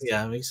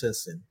 it makes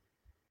sense then.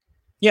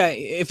 Yeah,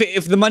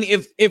 if the money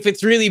if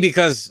it's really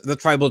because the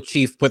tribal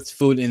chief puts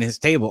food on his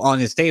table,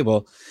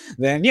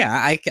 then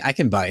yeah, I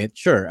can buy it.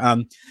 Sure.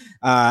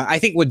 I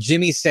think what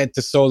Jimmy said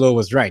to Solo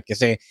was right.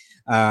 Kasi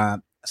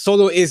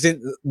Solo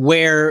isn't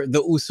where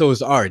the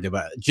Usos are,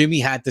 diba? Jimmy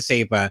had to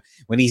say,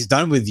 when he's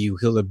done with you,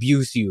 he'll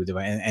abuse you,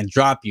 diba? And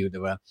drop you,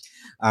 diba?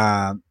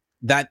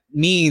 That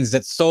means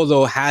that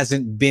Solo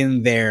hasn't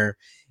been there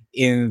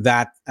in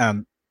that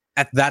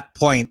at that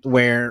point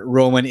where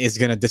Roman is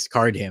gonna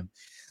discard him.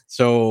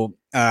 So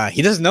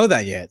he doesn't know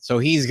that yet. So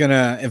he's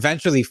gonna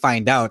eventually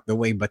find out the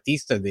way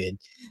Batista did,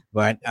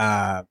 but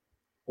that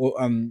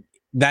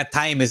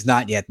time is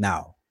not yet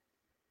now.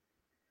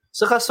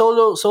 Saka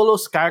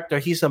Solo's character,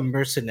 he's a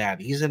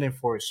mercenary. He's an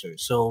enforcer.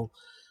 So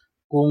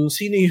kung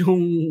sino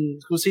yung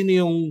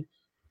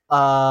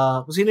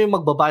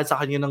magbabayad sa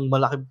kanya ng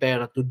malaking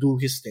pera to do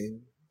his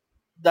thing,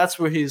 that's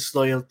where his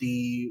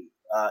loyalty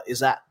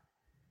is at.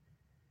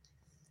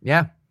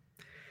 Yeah.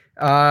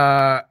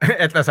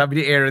 Eto, sabi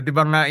ni Aaron, di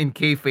ba nga in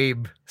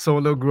kayfabe,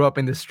 Solo grew up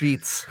in the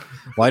streets.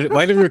 Why did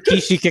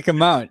Rikishi kick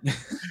him out?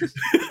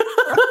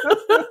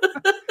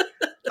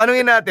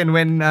 Tanungin natin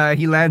when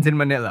he lands in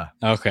Manila.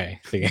 Okay.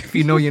 Sige. If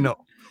you know, you know.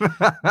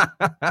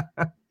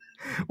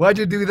 Why'd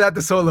you do that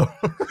to Solo?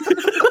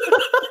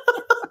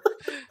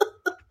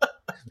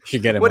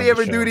 Should get him. What did he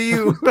ever show. do to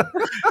you?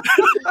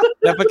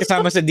 Dapat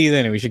kasama sa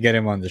deal, we should get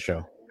him on the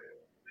show.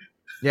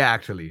 Yeah,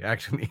 actually.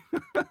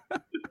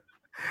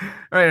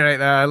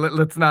 Right.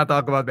 Let's not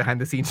talk about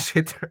behind the scenes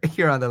shit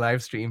here on the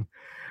live stream.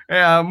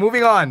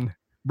 Moving on.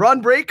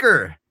 Braun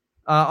Breaker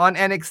on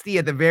NXT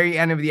at the very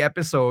end of the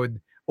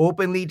episode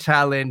openly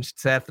challenged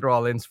Seth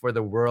Rollins for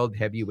the World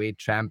Heavyweight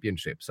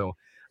Championship. So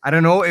I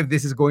don't know if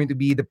this is going to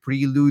be the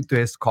prelude to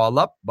his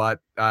call-up, but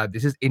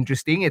this is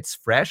interesting. It's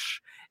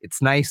fresh. It's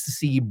nice to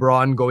see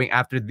Braun going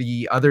after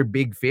the other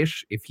big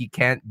fish if he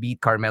can't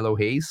beat Carmelo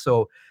Hayes.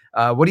 So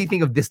what do you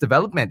think of this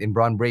development in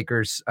Braun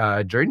Breaker's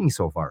journey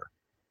so far?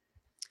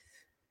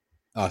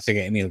 Oh,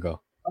 sige, Emil, go.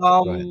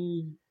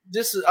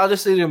 This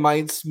honestly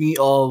reminds me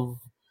of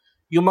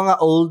yung mga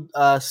old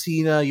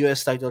Cena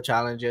US title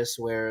challenges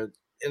where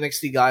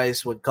NXT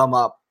guys would come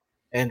up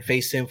and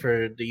face him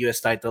for the US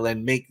title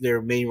and make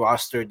their main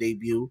roster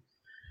debut.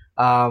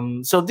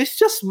 So this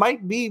just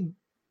might be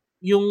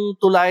yung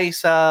tulay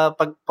sa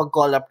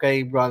pag-call up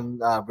kay Braun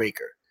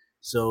Breaker.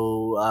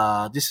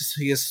 So this is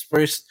his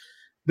first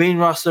main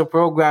roster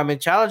program, and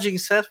challenging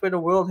Seth for the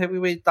World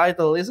Heavyweight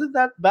title isn't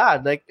that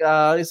bad.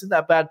 Isn't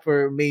that bad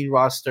for main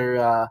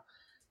roster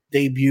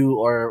debut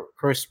or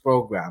first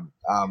program.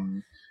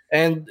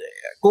 And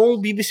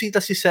kung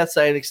bibisita si Seth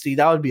sa NXT,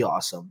 that would be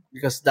awesome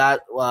because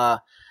that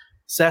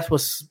Seth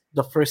was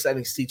the first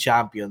NXT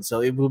champion,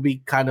 so it will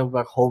be kind of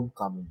a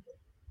homecoming.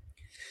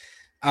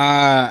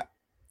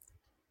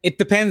 It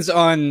depends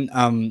on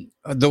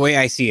the way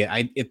I see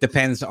it. It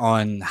depends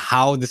on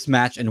how this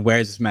match and where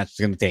this match is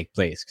going to take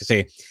place. Because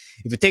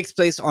if it takes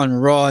place on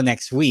Raw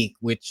next week,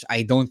 which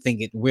I don't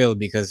think it will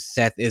because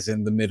Seth is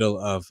in the middle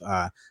of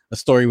a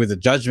story with the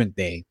Judgment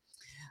Day,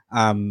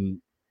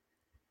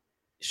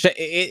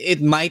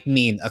 it might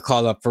mean a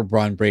call-up for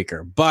Braun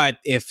Breaker. But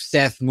if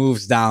Seth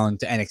moves down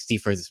to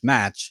NXT for this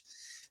match,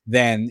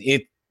 then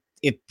it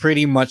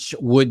pretty much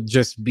would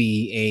just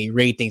be a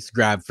ratings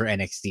grab for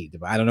NXT.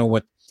 Diba? I don't know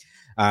what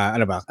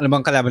ano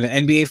bang kalaban nila?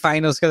 NBA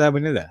Finals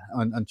kalaban nila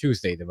on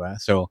Tuesday, diba?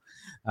 So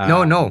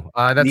no,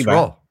 that's diba?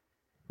 Raw.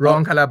 Raw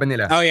ang kalaban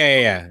nila. Oh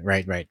yeah.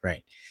 Right.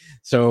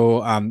 So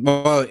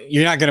well,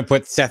 you're not gonna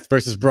put Seth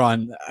versus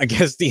Braun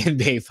against the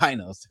NBA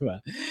Finals,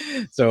 diba?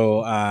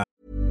 So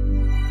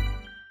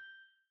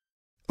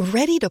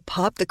Ready to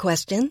pop the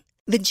question?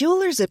 The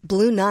jewelers at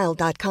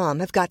BlueNile.com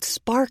have got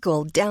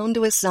sparkle down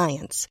to a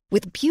science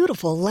with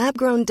beautiful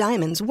lab-grown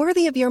diamonds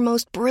worthy of your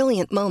most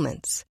brilliant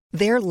moments.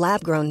 Their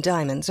lab-grown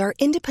diamonds are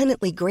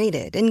independently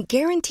graded and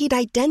guaranteed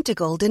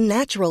identical to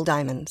natural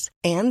diamonds,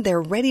 and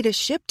they're ready to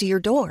ship to your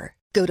door.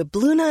 Go to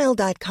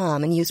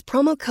BlueNile.com and use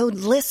promo code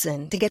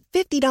LISTEN to get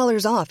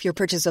 $50 off your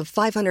purchase of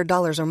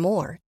 $500 or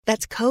more.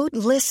 That's code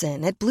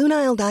LISTEN at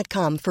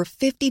BlueNile.com for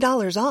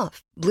 $50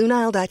 off.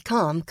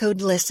 BlueNile.com,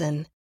 code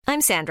LISTEN. I'm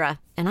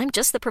Sandra, and I'm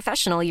just the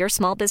professional your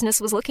small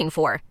business was looking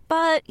for.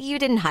 But you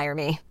didn't hire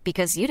me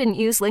because you didn't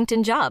use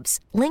LinkedIn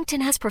Jobs.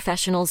 LinkedIn has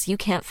professionals you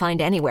can't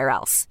find anywhere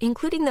else,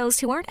 including those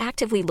who aren't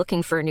actively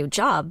looking for a new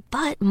job,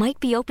 but might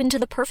be open to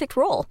the perfect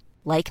role,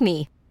 like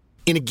me.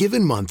 In a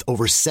given month,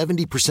 over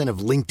 70% of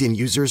LinkedIn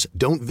users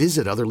don't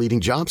visit other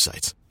leading job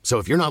sites. So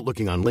if you're not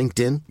looking on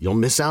LinkedIn, you'll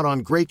miss out on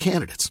great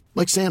candidates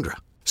like Sandra.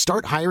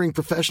 Start hiring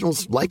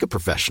professionals like a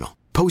professional.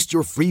 Post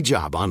your free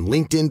job on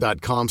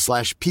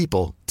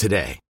linkedin.com/people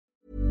today.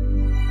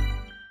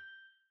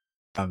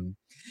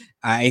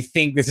 I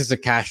think this is a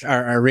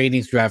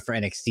ratings grab for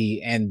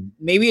NXT, and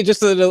maybe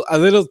just a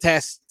little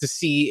test to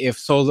see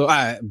if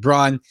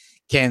Braun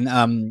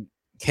can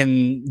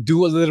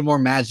do a little more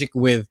magic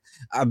with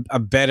a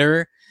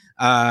better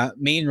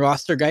main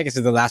roster guy. Because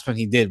the last one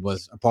he did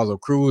was Apollo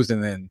Crews,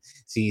 and then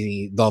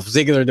see Dolph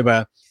Ziggler,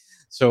 diba?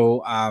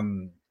 So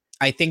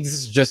I think this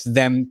is just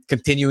them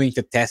continuing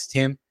to test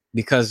him,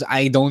 because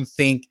I don't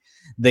think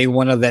they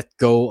want to let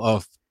go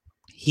of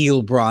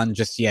heel Braun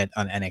just yet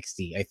on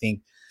NXT. I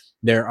think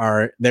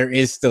there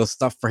is still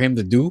stuff for him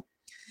to do,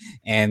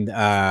 and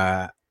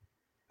I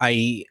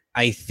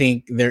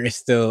think there is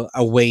still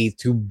a way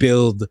to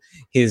build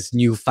his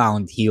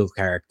newfound heel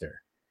character.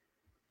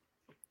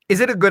 Is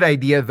it a good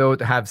idea though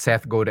to have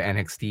Seth go to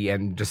NXT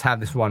and just have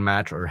this one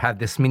match, or have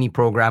this mini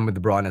program with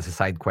Braun as a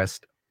side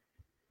quest?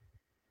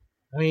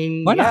 I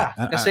mean, Why yeah.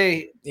 not?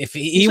 If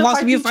he's he a wants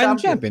to be a fighting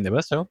fighting champion,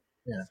 diba? So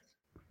yeah.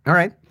 All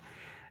right.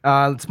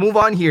 Let's move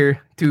on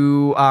here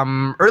to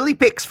early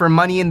picks for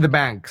Money in the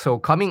Bank. So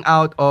coming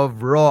out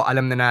of Raw,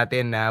 alam na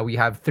natin na we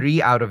have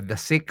 3 out of the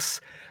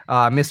 6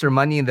 Mr.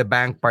 Money in the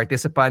Bank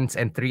participants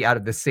and 3 out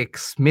of the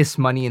 6 Miss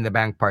Money in the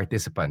Bank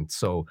participants.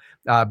 So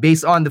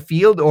based on the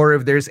field, or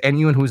if there's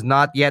anyone who's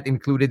not yet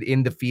included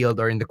in the field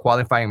or in the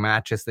qualifying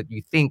matches that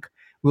you think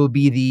will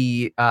be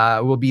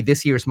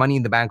this year's Money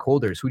in the Bank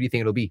holders, who do you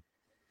think it'll be?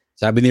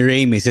 sabi ni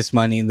Ray, Mrs.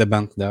 Money in the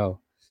Bank daw.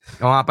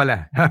 Oo nga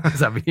pala.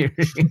 Sabi ni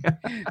Ray.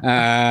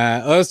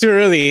 It's too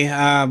early.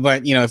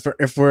 But you know,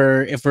 if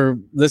we're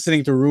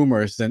listening to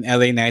rumors, then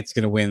LA Knight's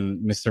gonna win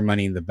Mr.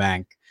 Money in the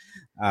Bank.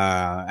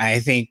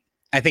 I think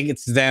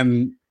it's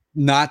them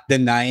not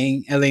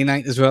denying LA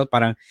Knight as well.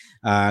 Parang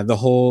the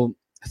whole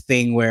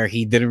thing where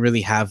he didn't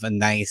really have a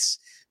nice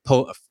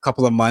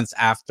couple of months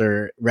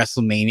after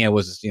WrestleMania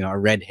was, you know, a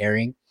red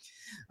herring.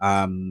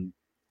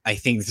 I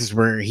think this is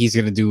where he's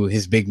going to do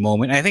his big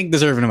moment. I think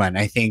deserving man.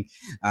 I think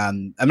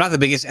I'm not the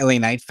biggest LA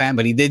Knight fan,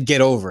 but he did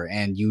get over,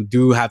 and you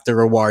do have to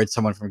reward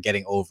someone from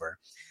getting over,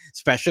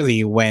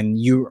 especially when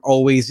you're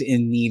always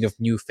in need of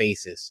new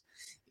faces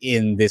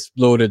in this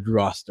bloated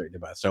roster.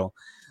 Diba? So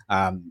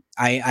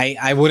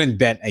I wouldn't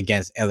bet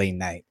against LA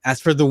Knight.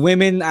 As for the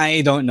women,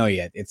 I don't know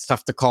yet. It's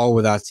tough to call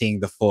without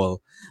seeing the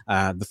full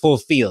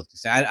field.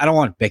 I don't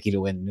want Becky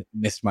to win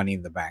Miss Money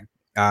in the Bank.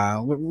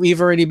 We've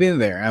already been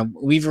there.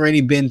 We've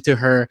already been to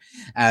her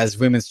as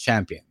women's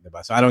champion.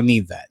 Diba? So I don't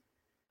need that.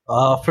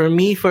 For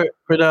me, for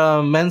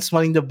the men's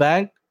Money in the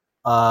Bank,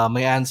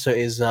 my answer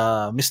is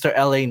Mr.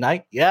 LA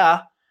Knight.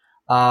 Yeah.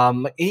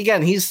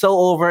 Again, he's so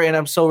over, and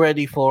I'm so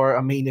ready for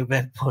a main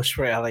event push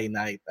for LA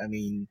Knight. I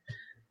mean,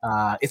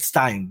 it's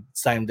time.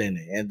 It's time then.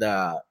 And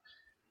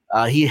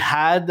he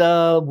had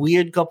a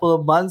weird couple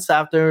of months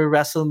after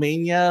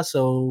WrestleMania,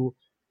 so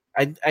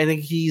I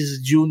think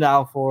he's due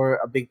now for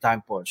a big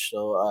time push.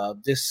 So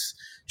this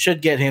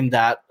should get him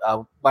that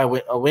by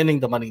winning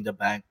the Money in the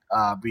Bank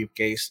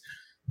briefcase.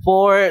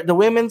 For the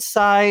women's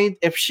side,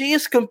 if she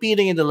is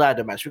competing in the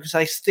ladder match, because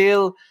I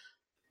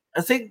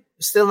think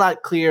still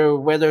not clear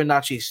whether or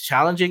not she's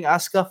challenging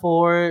Asuka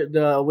for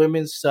the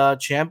women's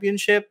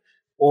championship,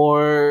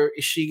 or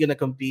is she gonna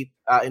compete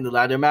in the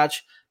ladder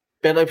match.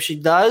 But if she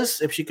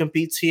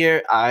competes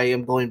here, I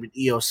am going with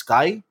Io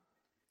Sky.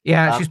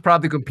 Yeah, she's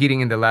probably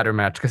competing in the ladder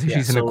match because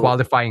she's in a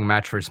qualifying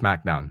match for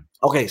SmackDown.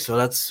 Okay, so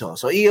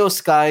Io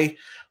Sky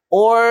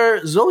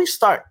or Zoe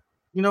Stark.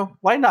 You know,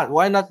 why not?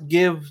 Why not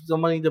give the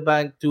Money in the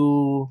Bank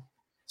to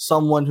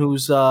someone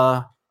who's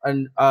a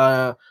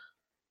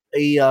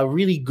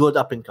really good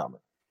up and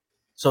coming?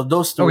 So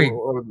those two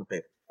are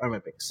my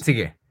picks.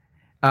 Sige.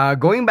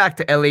 Going back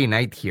to LA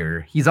Knight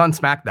here, he's on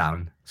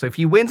SmackDown. So if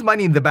he wins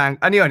Money in the Bank,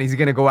 ano yun? Is he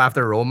gonna go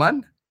after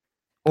Roman?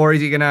 Or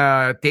is he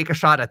gonna take a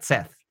shot at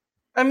Seth?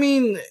 I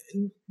mean,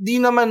 di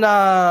naman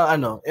na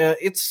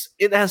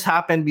it has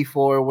happened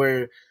before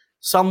where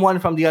someone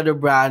from the other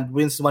brand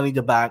wins Money in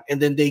the Bank,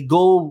 and then they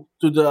go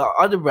to the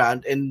other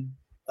brand and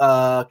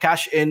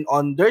cash in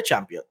on their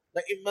champion.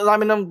 Like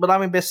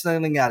maraming best na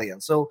nangyari yan.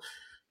 So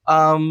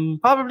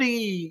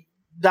probably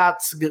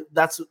that's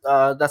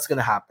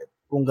gonna happen.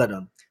 Kung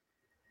ganon.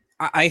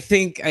 I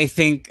think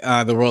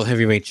the World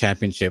Heavyweight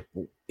Championship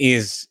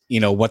is, you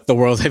know, what the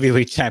World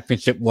Heavyweight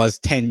Championship was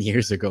 10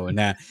 years ago.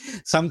 Now,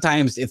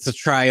 sometimes it's a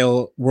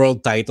trial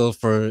world title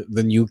for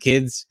the new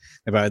kids,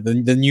 about the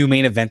new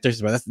main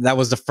eventers. But that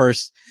was the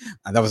first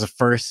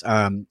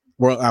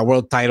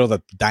world title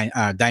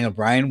that Daniel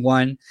Bryan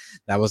won.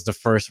 That was the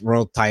first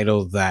world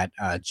title that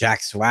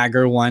Jack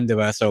Swagger won.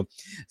 So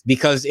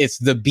because it's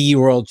the B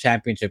World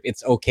Championship,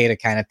 it's okay to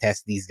kind of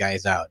test these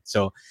guys out.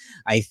 So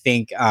I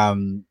think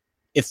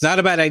it's not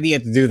a bad idea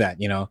to do that,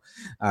 you know.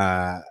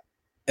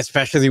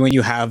 Especially when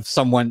you have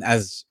someone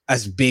as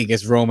big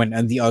as Roman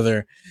on the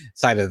other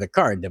side of the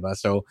card, diba?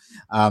 So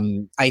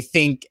I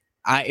think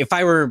if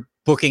I were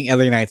booking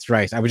LA Knight's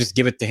rights, I would just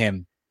give it to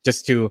him,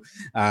 just to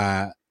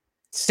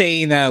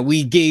say that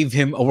we gave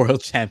him a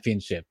world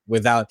championship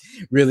without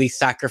really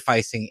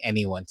sacrificing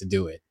anyone to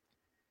do it.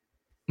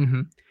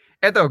 Mm-hmm.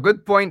 Eto,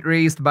 good point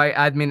raised by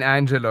Admin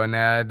Angelo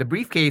na the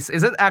briefcase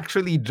isn't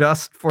actually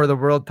just for the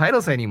world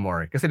titles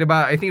anymore. Kasi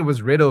diba, I think it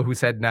was Riddle who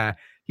said na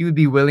he would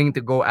be willing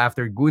to go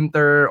after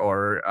Gunther,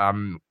 or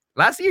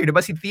last year,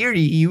 diba si Theory,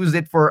 he used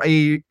it for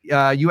a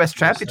US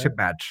championship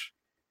match.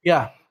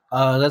 Yeah,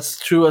 that's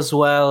true as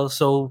well.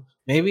 So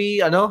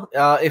maybe,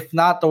 if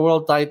not the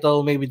world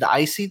title, maybe the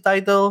IC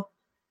title.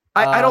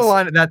 I don't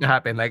want that to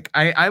happen. Like,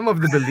 I'm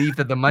of the belief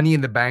that the Money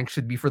in the Bank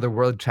should be for the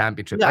world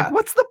championship. Yeah. Like,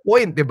 what's the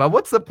point, diba?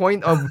 What's the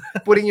point of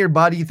putting your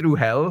body through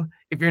hell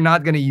if you're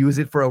not gonna use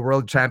it for a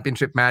world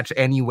championship match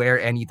anywhere,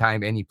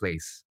 anytime, any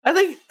place.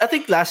 I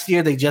think last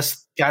year they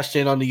just cashed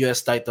in on the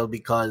US title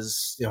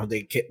because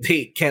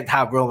they can't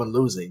have Roman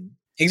losing.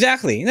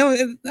 Exactly.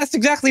 No, that's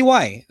exactly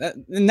why.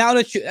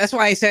 That's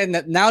why I said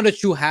that now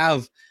that you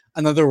have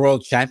another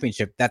world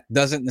championship, that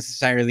doesn't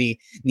necessarily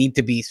need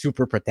to be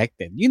super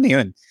protected. Yun na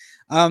yun.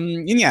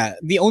 Yun nga,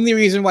 the only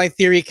reason why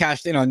Theory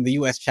cashed in on the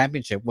US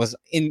championship was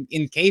in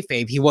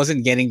kayfabe, he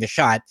wasn't getting the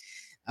shot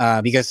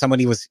because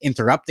somebody was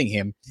interrupting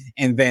him.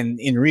 And then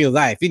in real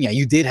life, yun nga,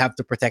 you did have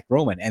to protect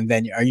Roman. And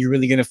then are you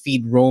really going to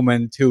feed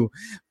Roman to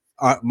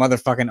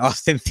motherfucking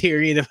Austin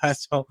Theory?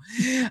 So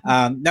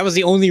that was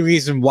the only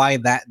reason why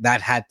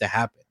that had to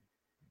happen.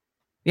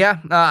 Yeah,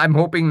 I'm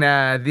hoping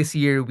that this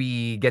year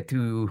we get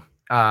to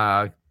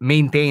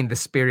maintain the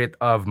spirit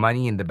of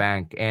Money in the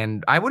Bank.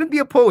 And I wouldn't be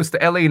opposed to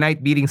LA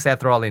Knight beating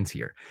Seth Rollins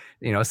here.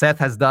 Seth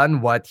has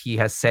done what he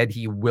has said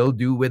he will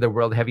do with the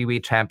World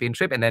Heavyweight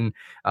Championship, and then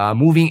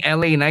moving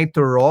LA Knight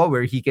to Raw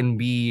where he can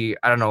be,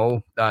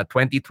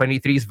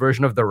 2023's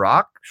version of The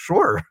Rock.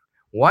 Sure,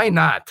 why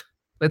not?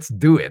 Let's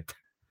do it.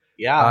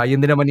 Yeah. Yun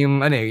din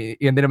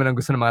naman ang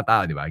gusto ng mga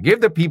tao, di ba? Give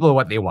the people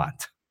what they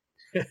want.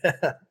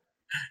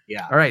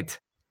 Yeah. All right.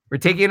 We're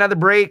taking another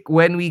break.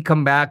 When we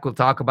come back, we'll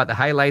talk about the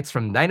highlights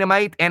from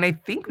Dynamite, and I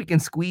think we can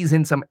squeeze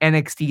in some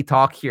NXT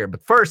talk here.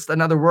 But first,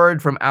 another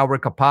word from our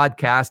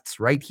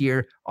kapodcasts right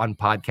here on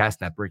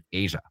Podcast Network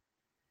Asia.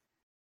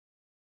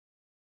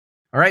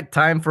 All right,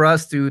 time for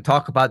us to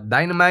talk about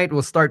Dynamite.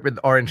 We'll start with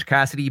Orange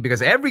Cassidy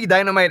because every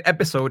Dynamite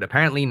episode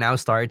apparently now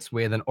starts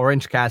with an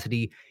Orange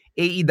Cassidy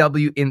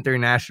AEW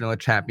International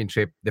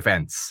Championship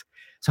defense.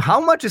 So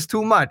how much is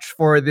too much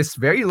for this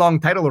very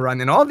long title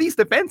run and all these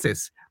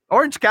defenses?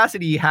 Orange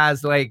Cassidy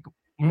has like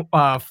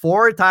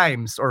 4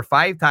 times or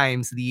 5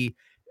 times the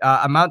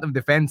amount of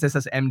defenses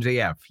as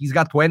MJF. He's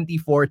got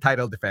 24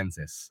 title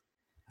defenses.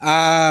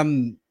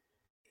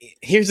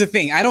 Here's the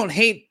thing. I don't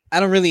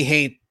really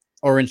hate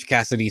Orange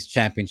Cassidy's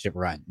championship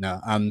run.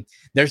 No,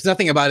 there's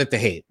nothing about it to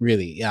hate,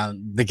 really.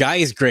 The guy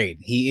is great.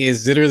 He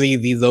is literally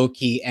the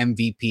low-key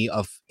MVP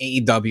of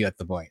AEW at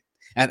the point.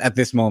 At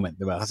this moment,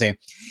 diba? Kasi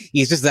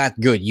he's just that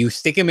good. You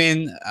stick him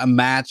in a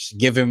match,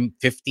 give him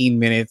 15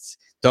 minutes,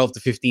 12 to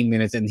 15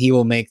 minutes, and he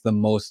will make the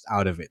most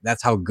out of it.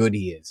 That's how good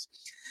he is.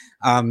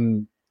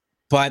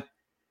 But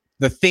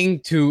the thing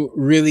to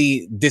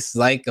really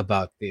dislike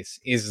about this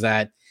is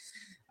that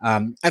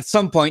at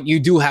some point you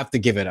do have to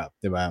give it up,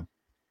 diba?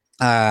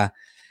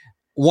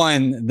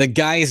 One, the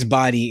guy's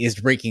body is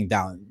breaking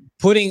down.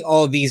 Putting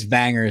all these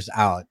bangers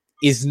out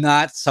is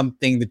not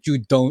something that you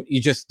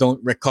just don't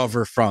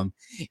recover from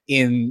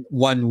in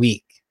 1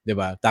 week,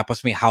 diba?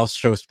 Tapos may house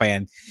shows pa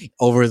yan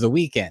over the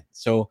weekend.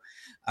 So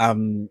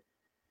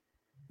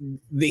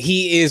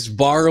he is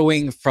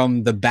borrowing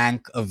from the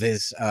bank of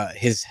his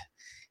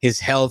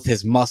health,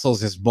 his muscles,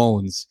 his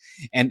bones,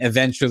 and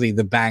eventually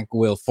the bank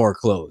will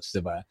foreclose,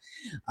 diba?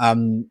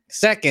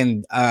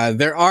 Second,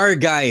 there are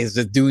guys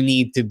that do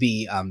need to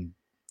be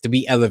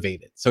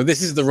elevated. So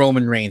this is the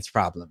Roman Reigns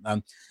problem.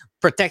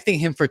 Protecting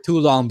him for too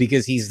long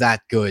because he's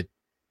that good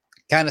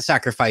kind of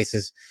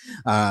sacrifices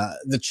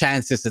the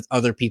chances that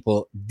other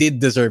people did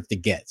deserve to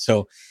get.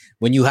 So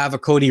when you have a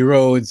Cody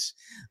Rhodes,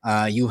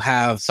 you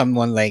have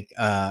someone like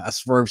a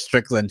Swerve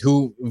Strickland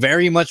who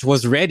very much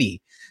was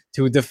ready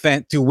to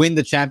win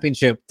the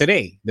championship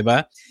today,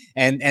 diba?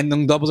 And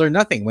nung Double or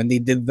Nothing when they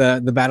did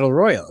the Battle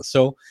Royal.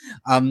 So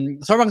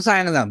sobrang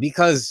sayang lang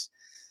because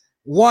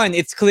one,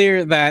 it's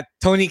clear that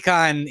Tony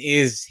Khan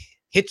is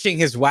hitching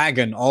his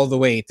wagon all the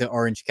way to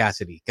Orange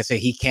Cassidy because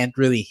he can't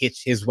really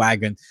hitch his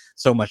wagon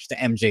so much to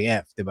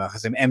MJF, diba?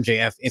 Because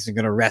MJF isn't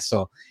going to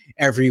wrestle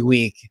every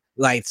week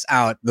lights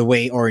out the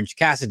way Orange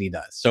Cassidy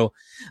does. So,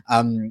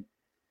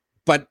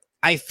 but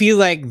I feel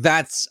like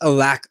that's a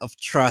lack of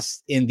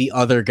trust in the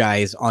other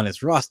guys on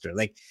his roster.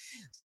 Like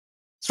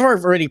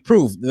Swerve already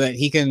proved that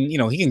he can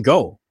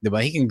go,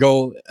 diba? He can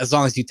go as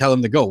long as you tell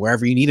him to go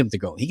wherever you need him to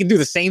go. He can do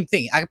the same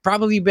thing. I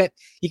probably bet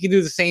he can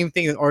do the same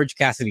thing that Orange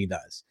Cassidy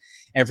does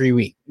every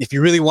week if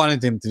you really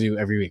wanted him to do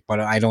every week, but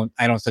I don't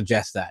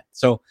suggest that.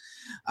 So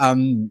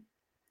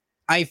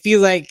I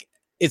feel like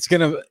it's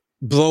gonna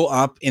blow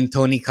up in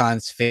Tony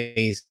Khan's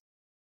face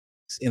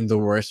in the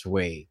worst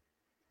way.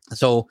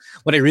 So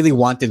what I really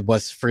wanted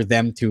was for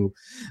them to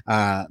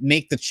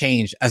make the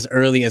change as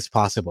early as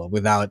possible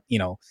without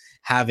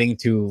having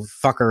to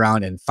fuck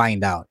around and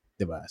find out,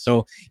 diba?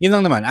 So yun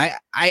lang naman.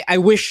 I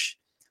wish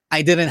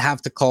I didn't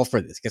have to call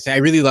for this because I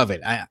really love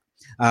it.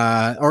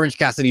 Orange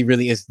Cassidy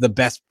really is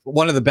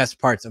one of the best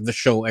parts of the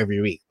show every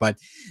week. But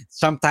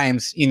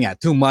sometimes,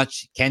 too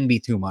much can be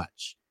too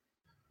much.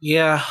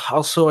 Yeah,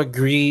 also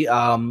agree.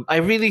 I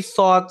really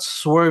thought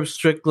Swerve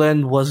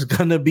Strickland was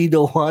gonna be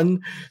the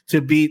one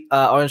to beat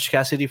Orange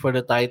Cassidy for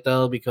the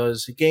title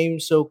because he came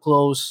so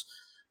close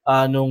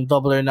nung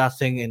Double or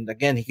Nothing, and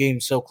again he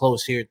came so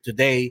close here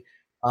today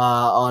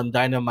on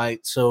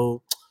Dynamite.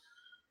 So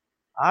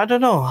I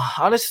don't know.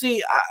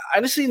 Honestly,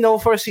 no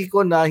for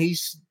Siko na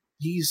he's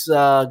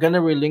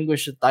gonna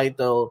relinquish the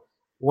title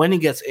when he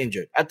gets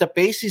injured. At the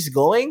pace he's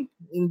going,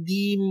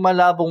 hindi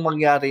malabong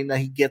mangyari na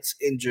he gets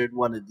injured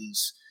one of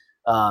these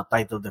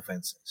title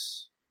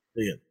defenses.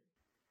 So, yun.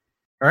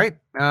 All right.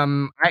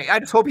 I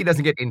just hope he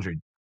doesn't get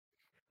injured.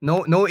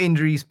 No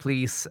injuries,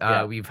 please.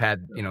 We've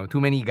had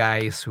too many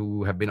guys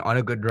who have been on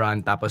a good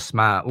run tapos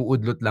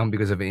mauudlot lang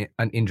because of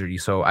an injury.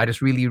 So I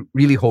just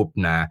really hope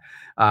na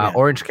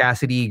Orange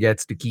Cassidy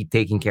gets to keep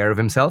taking care of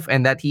himself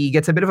and that he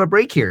gets a bit of a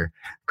break here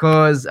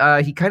because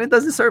he kind of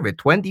does deserve it.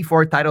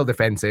 24 title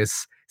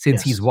defenses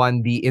since he's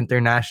won the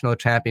international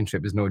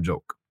championship is no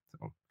joke.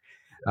 So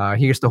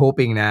here's to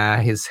hoping na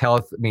his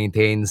health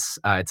maintains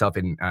itself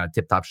in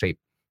tip-top shape.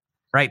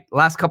 Right,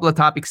 last couple of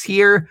topics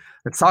here.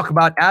 Let's talk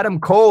about Adam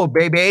Cole,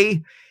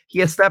 baby. He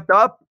has stepped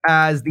up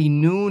as the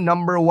new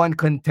number one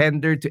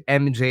contender to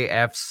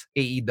MJF's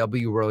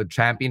AEW World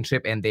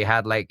Championship, and they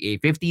had like a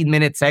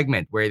 15-minute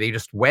segment where they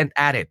just went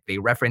at it. They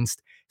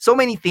referenced so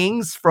many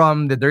things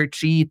from the dirt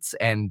sheets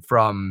and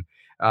from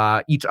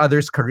each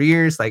other's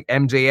careers, like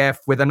MJF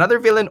with another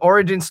villain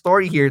origin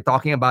story here,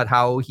 talking about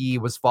how he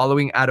was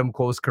following Adam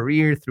Cole's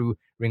career through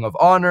Ring of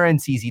Honor and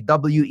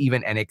CZW,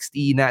 even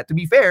NXT. Now, to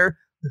be fair,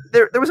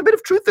 there was a bit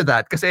of truth to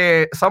that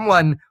kasi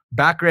someone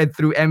backread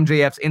through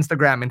MJF's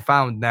Instagram and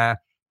found na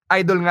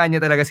idol nga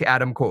niya talaga si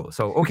Adam Cole.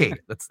 So, okay,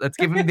 let's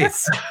give him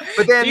this.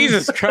 But then,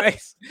 Jesus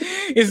Christ.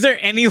 Is there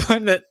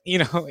anyone that,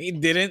 he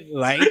didn't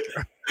like?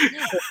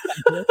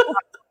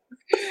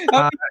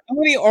 How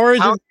many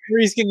origin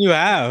stories can you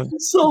have?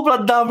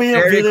 Sobrang dami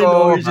yung villain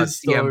origin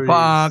stories.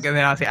 Punk, and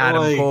then si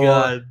Adam Cole.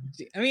 God.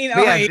 I mean,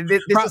 okay,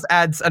 this just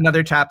adds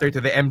another chapter to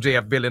the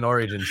MJF villain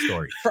origin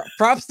story.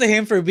 Props to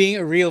him for being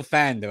a real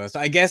fan, though. So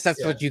I guess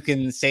that's what you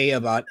can say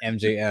about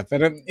MJF.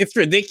 But it's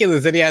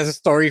ridiculous that he has a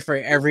story for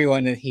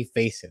everyone that he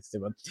faces.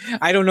 Diba?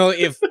 I don't know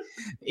if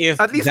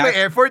at least my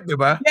effort,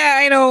 diba? Yeah,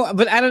 I know,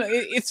 but I don't.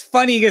 It's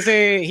funny because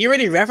he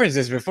already referenced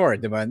this before,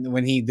 diba?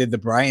 When he did the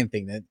Brian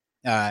thing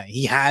that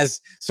he has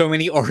so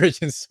many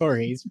origin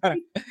stories.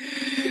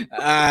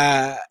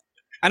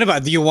 Ano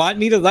ba? Do you want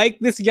me to like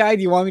this guy?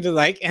 Do you want me to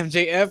like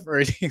MJF?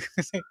 Or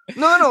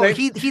No. Like,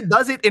 he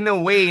does it in a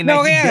way and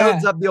he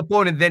builds up the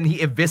opponent, then he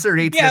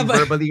eviscerates them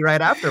verbally right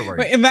afterwards.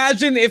 But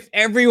imagine if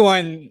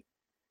everyone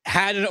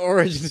had an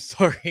origin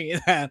story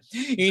that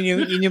yun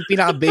yung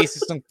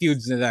pinaka-basis ng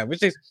feuds nila,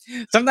 which is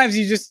sometimes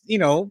you just,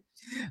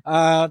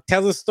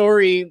 tell a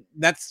story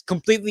that's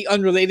completely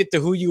unrelated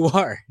to who you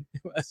are.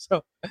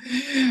 So,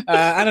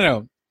 I don't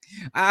know.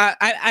 I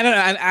don't know.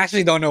 I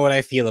actually don't know what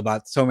I feel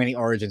about so many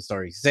origin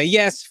stories. So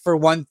yes, for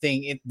one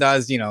thing, it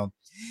does,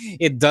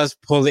 it does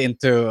pull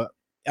into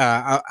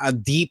a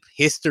deep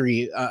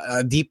history,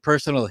 a deep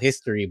personal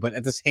history. But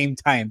at the same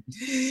time,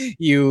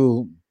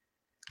 you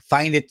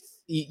find it,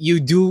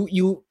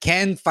 you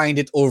can find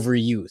it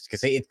overused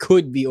because it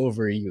could be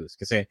overused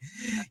because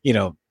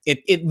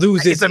it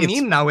loses. It's a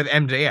meme now with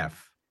MJF.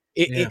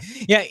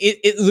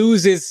 It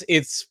loses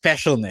its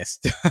specialness.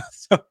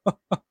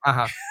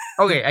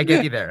 Okay, I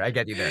get you there. I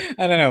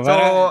don't know.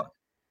 So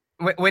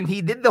when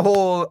he did the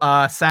whole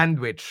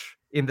sandwich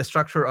in the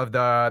structure of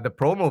the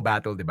promo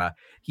battle, diba?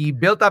 He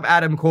built up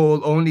Adam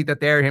Cole only to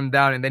tear him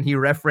down, and then he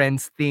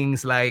referenced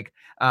things like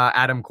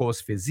Adam Cole's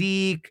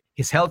physique,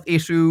 his health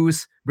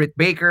issues, Britt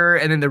Baker,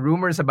 and then the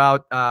rumors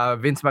about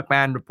Vince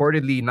McMahon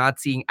reportedly not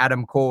seeing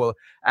Adam Cole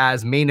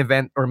as main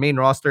event or main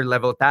roster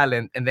level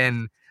talent, and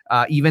then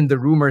even the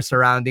rumors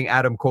surrounding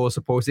Adam Cole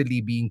supposedly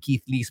being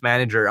Keith Lee's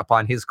manager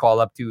upon his call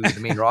up to the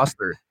main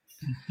roster.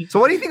 So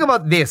what do you think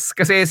about this?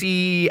 Kasi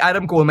si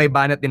Adam Cole may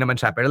banat din naman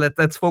siya. Pero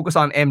let's focus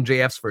on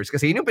MJF's first.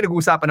 Kasi yun yung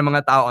pinag-uusapan ng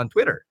mga tao on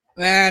Twitter.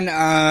 Man,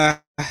 I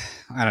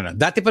don't know.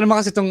 Dati pa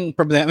naman kasi itong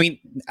problem. I mean,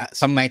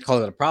 some might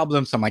call it a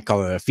problem. Some might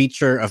call it a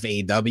feature of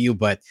AEW.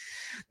 But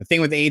the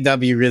thing with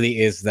AEW really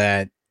is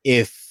that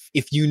if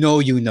you know,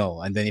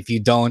 and then if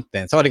you don't,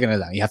 then sorry ka na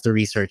lang. You have to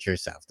research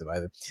yourself.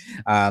 Diba?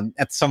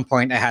 At some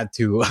point, I had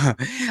to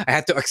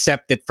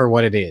accept it for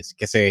what it is.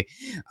 Kasi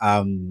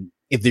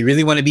if they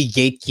really want to be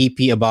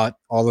gatekeepy about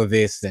all of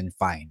this, then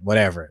fine,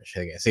 whatever.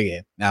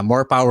 Sige.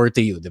 More power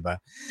to you, diba?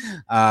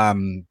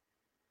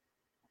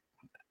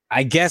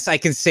 I guess I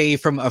can say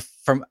from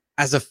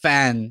as a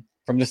fan,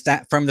 from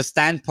the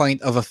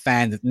standpoint of a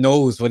fan that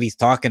knows what he's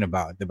talking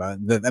about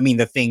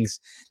the things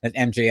that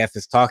MJF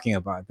is talking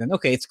about, then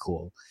okay, it's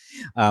cool.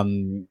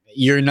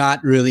 You're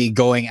not really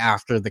going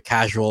after the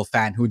casual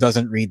fan who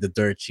doesn't read the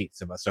dirt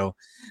sheets. So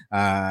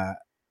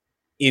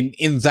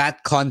in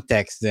that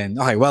context, then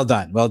okay, well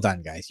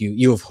done guys.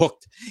 You have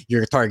hooked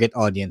your target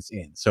audience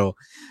in. So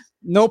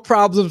no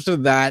problems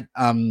with that.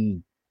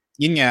 Yun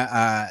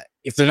nga,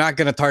 if they're not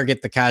gonna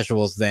target the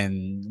casuals,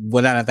 then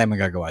wala na tayong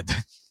magagawa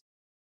dun.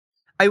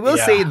 I will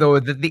say though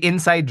that the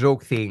inside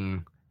joke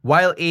thing,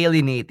 while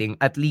alienating,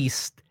 at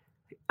least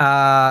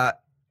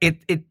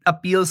it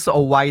appeals to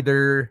a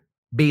wider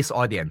base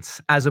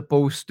audience as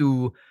opposed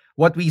to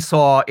what we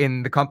saw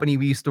in the company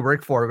we used to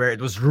work for, where it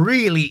was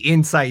really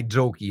inside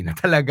jokey na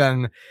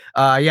talagang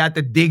you had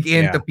to dig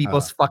into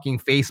people's fucking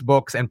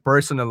Facebooks and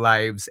personal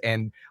lives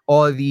and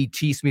all the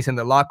chismis in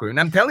the locker room. And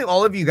I'm telling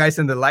all of you guys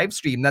in the live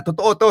stream na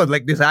totoo to,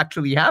 like this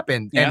actually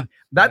happened. And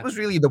that was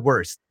really the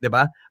worst,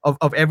 diba?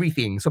 Of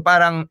everything. So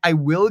parang I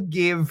will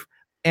give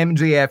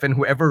MJF and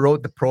whoever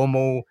wrote the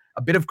promo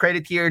a bit of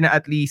credit here na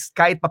at least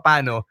kahit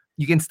papano,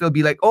 you can still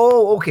be like,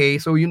 oh, okay,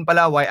 so yun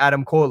pala why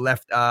Adam Cole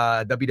left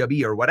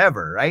WWE or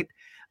whatever, right?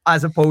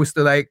 As opposed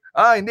to like,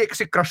 hindi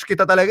kasi crush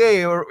kita talaga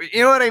eh. Or,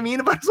 you know what I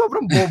mean? Parang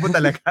sobrang bobo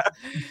talaga.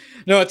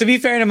 No, to be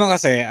fair naman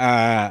kasi,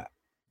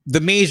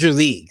 the major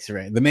leagues,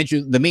 right? The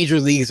major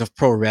leagues of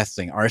pro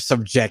wrestling are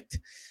subject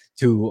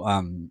to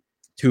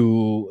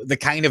the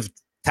kind of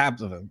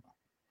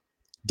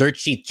dirt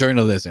sheet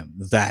journalism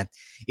that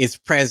is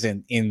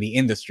present in the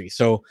industry.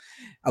 So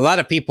a lot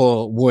of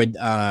people would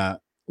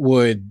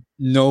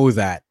know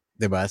that,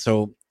 diba?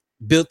 So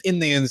built in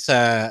na yun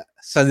sa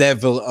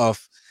level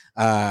of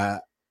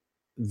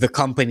the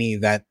company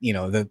that, you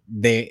know, that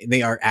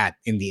they are at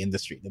in the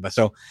industry, diba?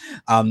 So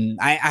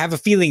I have a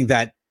feeling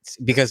that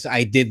because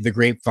I did the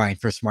grapevine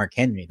for Mark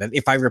Henry, that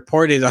if I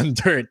reported on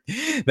dirt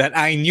that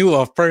I knew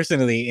of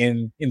personally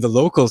in the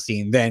local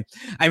scene, then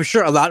I'm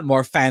sure a lot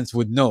more fans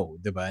would know,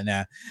 diba?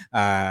 Na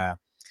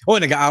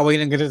nag-aaway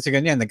lang ganito sa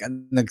ganyan,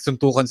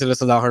 nagsuntukan sila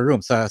sa locker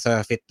room sa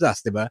Fit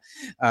Plus, diba?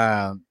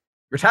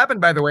 Which happened,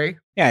 by the way.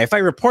 Yeah, if I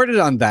reported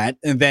on that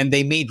and then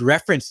they made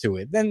reference to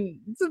it, then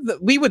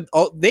they would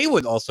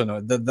also know.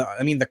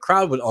 The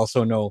crowd would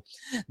also know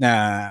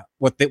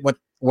what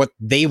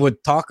they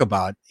would talk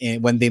about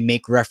when they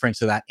make reference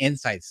to that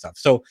inside stuff.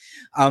 So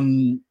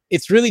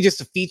it's really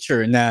just a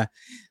feature. Na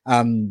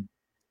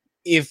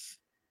if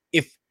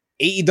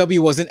AEW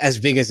wasn't as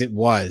big as it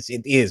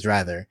is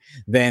rather,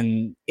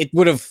 then it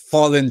would have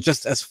fallen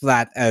just as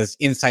flat as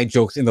inside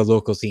jokes in the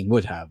local scene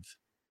would have.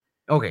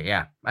 Okay,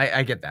 yeah,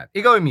 I get that.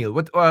 Ikaw, Emil,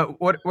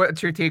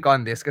 what's your take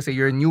on this? Because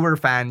you're a newer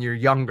fan, you're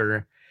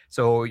younger,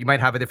 so you might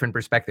have a different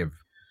perspective.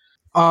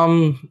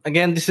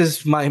 Again, this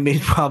is my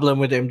main problem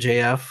with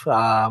MJF.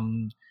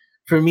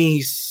 For me,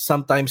 he's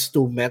sometimes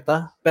too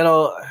meta.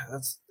 Pero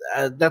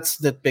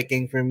that's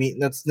nitpicking for me.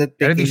 That's nitpicking.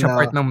 Pero di siya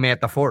part ng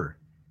metaphor.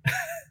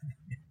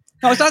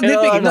 No, it's not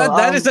nitpicking. No,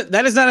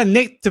 that is not a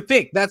nit to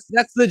pick. That's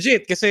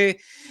legit. Kasi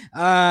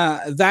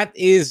that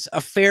is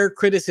a fair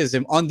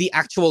criticism on the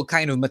actual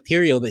kind of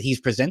material that he's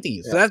presenting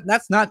you. So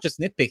that's not just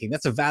nitpicking.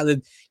 That's a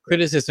valid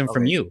criticism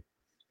from you.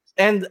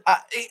 And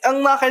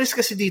ang nakakainis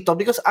kasi dito,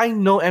 because I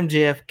know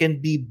MJF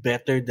can be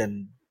better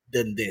than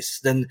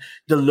the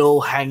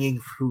low-hanging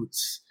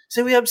fruits.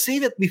 So we have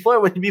seen it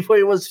before before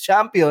he was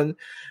champion,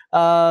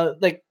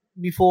 like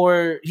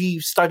before he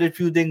started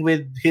feuding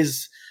with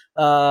his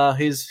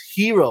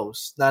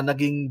heroes na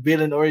naging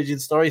villain origin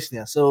stories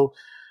niya. So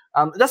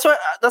that's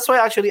why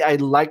actually I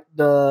like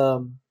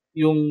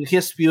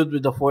his feud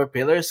with the Four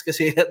Pillars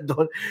kasi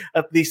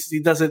at least he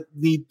doesn't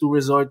need to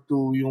resort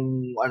to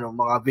yung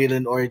mga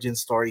villain origin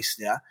stories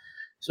niya.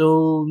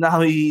 So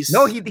now he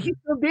still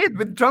did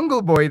with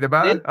Jungle Boy,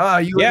 diba?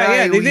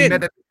 They did. Met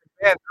at the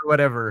event or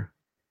whatever.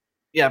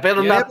 Yeah,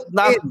 pero not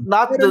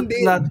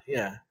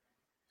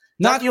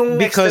yung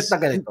because na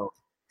ganito.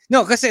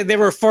 No, kasi there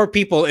were 4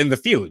 people in the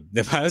feud,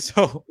 diba?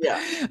 So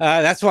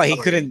that's why he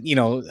couldn't,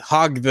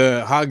 hog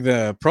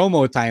the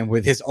promo time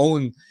with his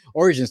own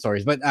origin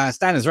stories. But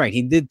Stan is right;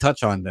 he did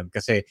touch on them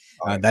kasi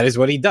that is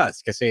what he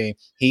does. Kasi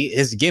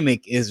his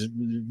gimmick is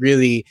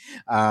really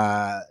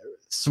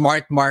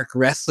smart Mark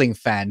wrestling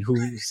fan who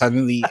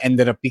suddenly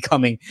ended up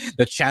becoming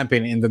the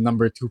champion in the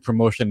number 2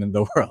 promotion in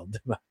the world.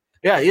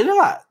 Yeah, you know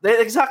what?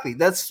 Exactly.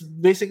 That's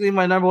basically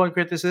my number 1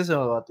 criticism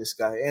about this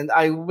guy, and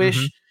I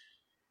wish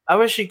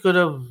he could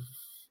have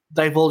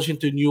divulged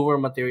into newer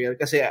material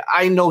because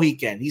I know he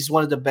can. He's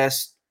one of the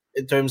best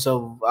in terms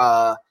of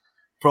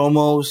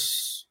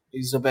promos.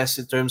 He's the best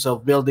in terms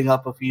of building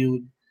up a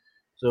feud.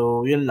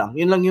 So, yun lang.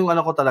 Yun lang yung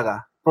ko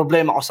talaga.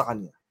 Problema ko sa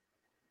kanya.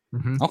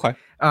 Mm-hmm. Okay.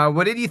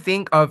 What did you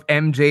think of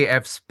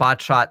MJF's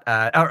spot shot,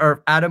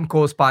 or Adam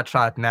Cole's spot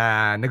shot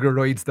na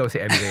nagro-roids daw si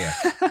MJF?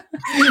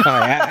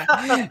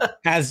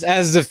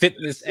 As the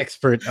fitness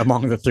expert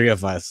among the 3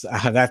 of us,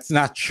 that's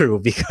not true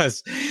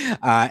because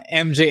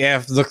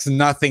MJF looks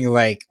nothing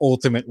like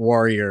Ultimate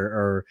Warrior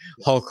or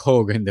Hulk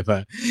Hogan.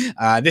 Diba?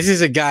 This is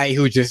a guy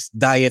who just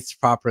diets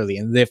properly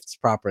and lifts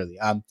properly.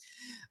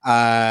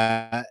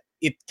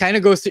 It kind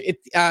of goes to it.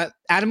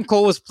 Adam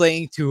Cole was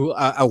playing to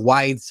a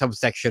wide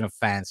subsection of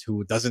fans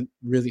who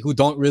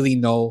don't really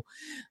know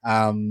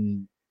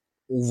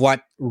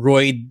what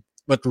roided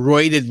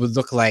would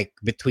look like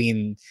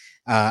between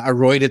a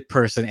roided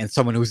person and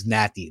someone who's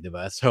natty,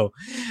 diba? So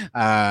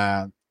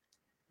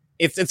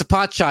it's a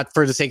pot shot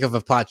for the sake of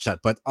a pot shot,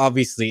 but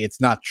obviously it's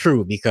not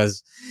true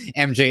because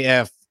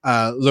MJF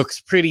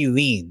looks pretty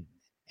lean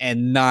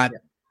and not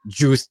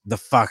juiced the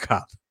fuck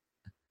up.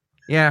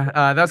 Yeah,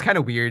 that was kind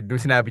of weird. Nung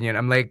sinabi niya,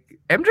 I'm like,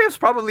 MJF's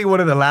probably one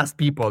of the last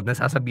people na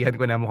sasabihan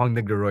ko na mukhang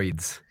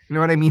nag-roids. You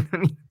know what I mean?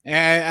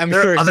 I'm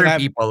there sure are other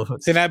people.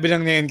 Sinabi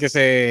lang niya yun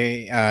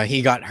kasi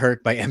he got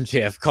hurt by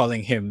MJF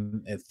calling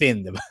him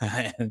thin, diba?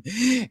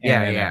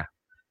 Yeah.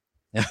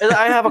 And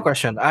I have a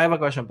question.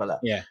 Pala.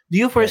 Yeah. Do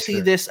you foresee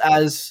sure. this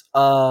as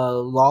a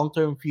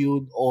long-term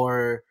feud,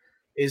 or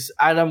is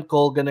Adam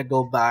Cole gonna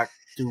go back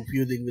to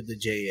feuding with the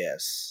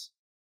JS?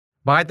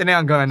 Bakit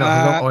na hanggang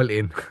all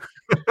in?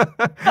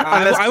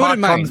 Unless I Pac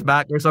wouldn't comes mind.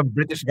 back or some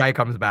British guy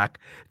comes back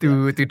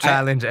to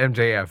challenge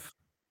MJF.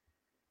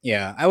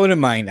 Yeah, I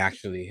wouldn't mind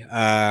actually.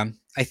 I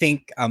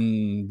think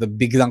the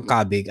biglang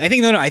kabig. I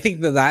think I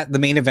think that the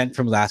main event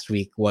from last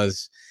week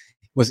was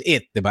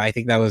it, diba? I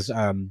think that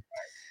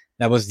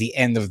was the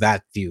end of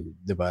that feud,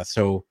 diba?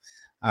 So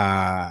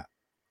I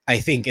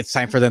think it's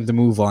time for them to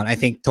move on. I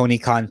think Tony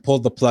Khan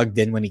pulled the plug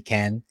then when he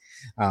can.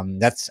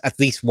 That's at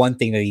least one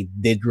thing that he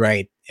did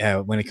right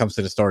when it comes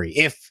to the story,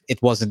 if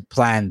it wasn't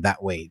planned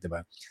that way,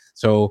 diba?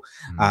 So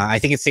I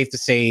think it's safe to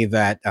say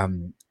that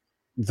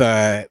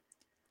the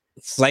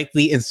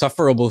slightly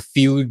insufferable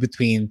feud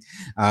between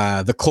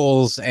the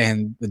Coles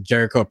and the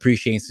Jericho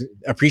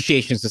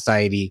Appreciation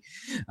Society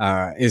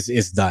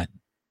is done.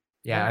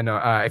 Yeah, I know.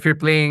 If you're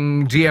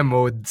playing GM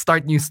mode,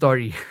 start new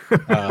story.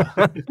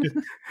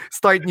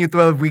 Start new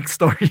 12-week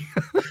story.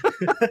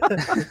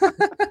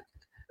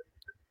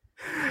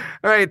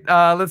 All right,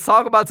 let's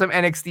talk about some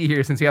NXT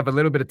here since we have a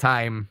little bit of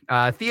time.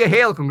 Thea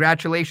Hale,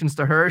 congratulations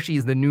to her.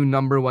 She's the new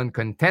 #1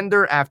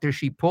 contender after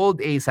she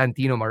pulled a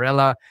Santino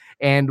Marella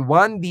and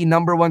won the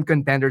 #1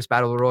 contenders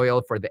battle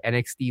royal for the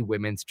NXT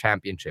Women's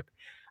Championship.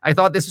 I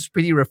thought this was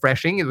pretty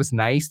refreshing. It was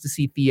nice to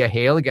see Thea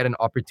Hale get an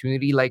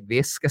opportunity like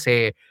this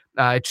kasi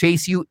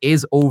Chase U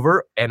is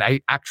over, and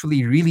I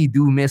actually really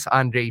do miss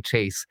Andre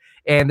Chase.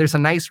 And there's a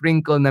nice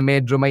wrinkle na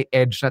medyo may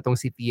edge na tong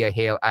si Thea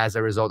Hale as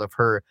a result of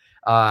her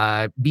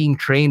being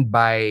trained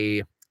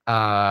by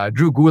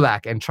Drew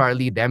Gulak and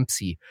Charlie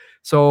Dempsey.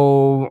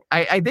 So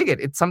I dig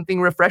it. It's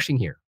something refreshing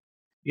here.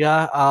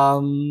 Yeah,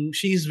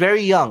 she's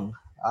very young.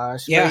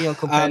 She's very young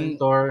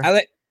competitor.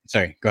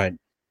 Sorry, go ahead.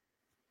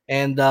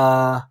 And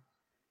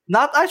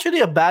not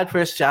actually a bad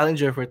first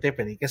challenger for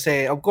Tiffany. Because,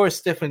 of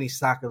course,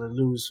 Tiffany's not going to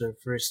lose her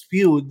first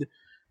feud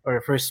or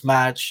first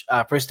match,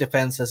 first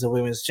defense as a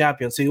women's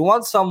champion. So you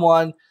want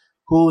someone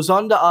who's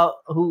on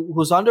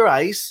the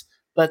rise,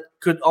 but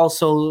could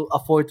also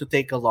afford to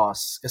take a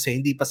loss. Kasi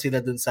hindi pa sila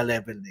dun sa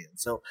level na yun.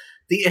 So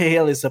Thea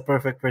Hale is a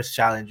perfect first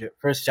challenger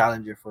for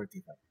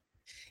Tiffany.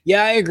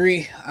 Yeah, I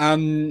agree.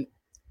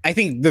 I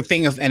think the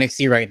thing of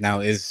NXT right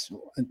now is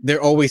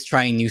they're always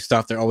trying new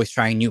stuff. They're always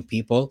trying new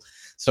people.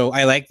 So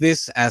I like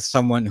this as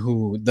someone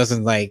who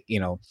doesn't like,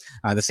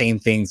 the same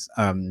things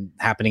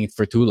happening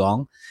for too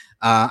long.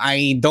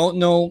 I don't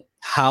know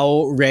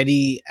how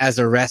ready as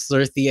a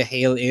wrestler Thea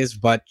Hale is,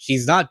 but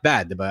she's not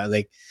bad. But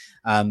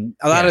a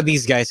lot of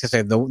these guys,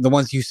 the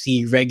ones you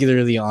see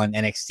regularly on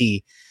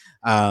NXT,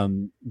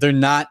 they're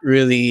not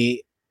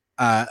really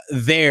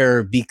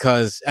there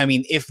because,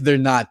 if they're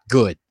not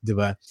good,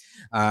 diba?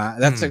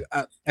 That's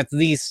at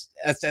least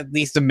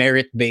a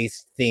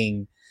merit-based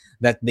thing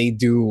that they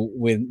do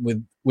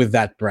with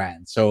that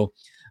brand. So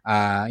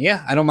I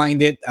don't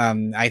mind it.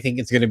 I think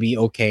it's gonna be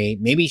okay.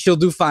 Maybe she'll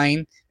do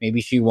fine,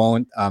 maybe she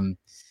won't.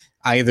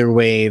 Either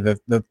way,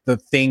 the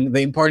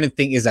important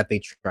thing is that they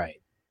tried.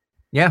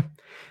 Yeah.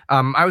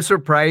 I was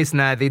surprised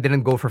that they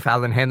didn't go for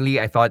Fallon Henley.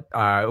 I thought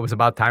it was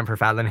about time for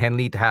Fallon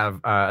Henley to have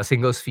a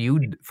singles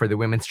feud for the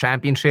women's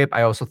championship.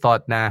 I also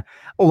thought they're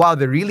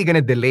really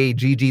gonna delay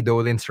Gigi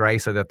Dolin's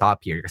rise at the top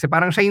here. Kasi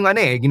parang siya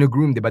yung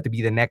groom, diba, to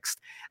be the next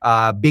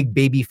big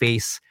baby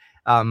face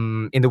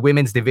in the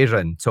women's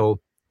division. So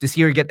to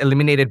see her get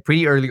eliminated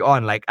pretty early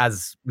on, like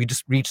as we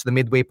just reached the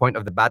midway point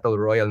of the Battle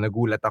Royal,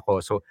 nagulat ako.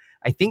 So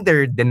I think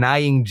they're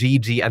denying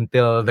Gigi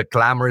until the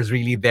clamor is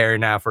really there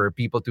now for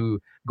people to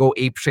go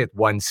apeshit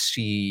once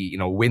she,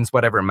 wins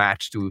whatever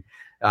match to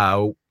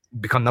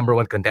become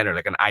 #1 contender,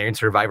 like an Iron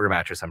Survivor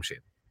match or some shit.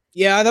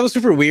 Yeah, that was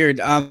super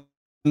weird. I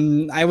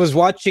was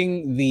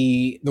watching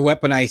the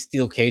weaponized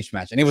steel cage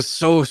match, and it was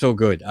so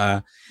good.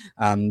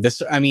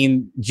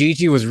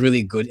 Gigi was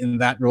really good in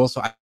that role,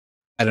 so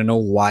I don't know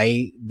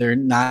why they're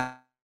not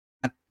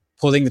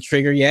pulling the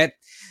trigger yet.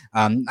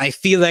 I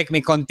feel like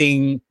may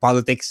konting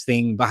politics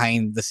thing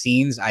behind the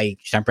scenes. I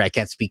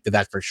can't speak to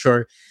that for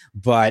sure.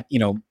 But,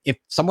 if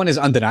someone is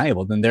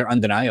undeniable, then they're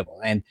undeniable.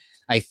 And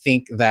I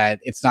think that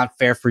it's not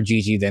fair for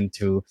Gigi then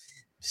to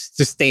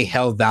stay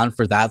held down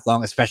for that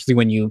long, especially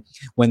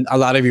when a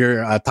lot of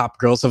your top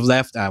girls have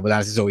left. Whether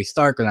it's Zoe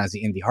Stark, whether it's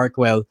Indy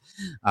Hartwell.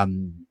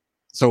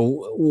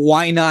 So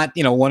why not,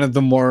 one of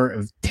the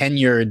more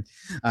tenured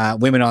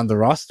women on the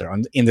roster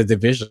in the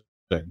division?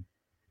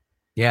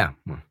 Yeah.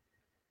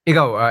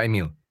 Ikaw,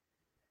 Emil.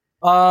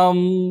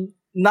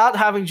 Not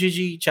having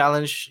Gigi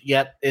challenge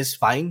yet is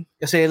fine.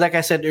 Kasi like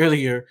I said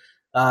earlier,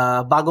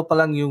 bago pa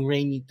lang yung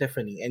Rainy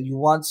Tiffany, and you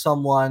want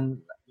someone,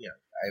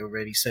 I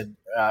already said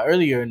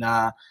earlier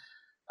na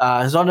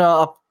is on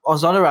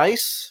the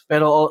rise,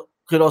 pero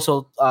could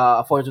also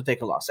afford to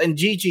take a loss. And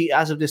Gigi,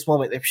 as of this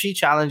moment, if she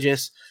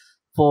challenges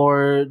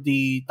for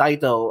the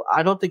title,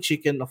 I don't think she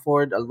can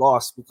afford a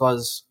loss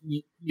because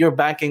you're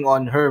banking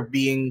on her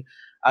being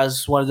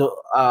as one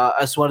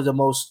of the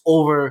most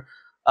over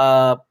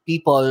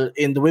people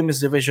in the women's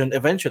division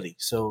eventually.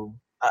 So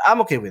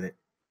I'm okay with it.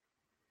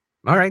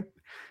 All right.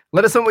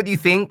 Let us know what you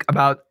think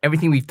about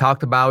everything we've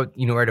talked about.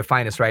 You know where to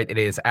find us, right? It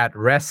is at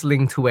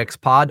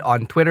Wrestling2XPod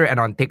on Twitter and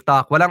on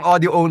TikTok. Walang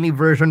audio-only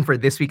version for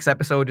this week's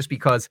episode just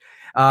because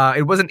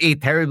it wasn't a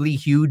terribly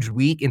huge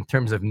week in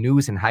terms of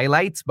news and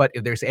highlights. But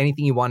if there's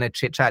anything you want to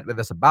chit-chat with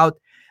us about,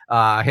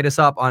 hit us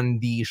up on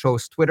the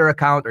show's Twitter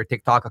account or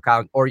TikTok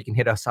account, or you can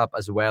hit us up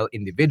as well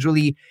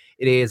individually.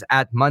 It is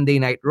at Monday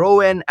Night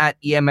Rowan, at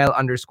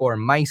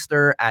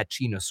EML_Meister, at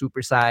Chino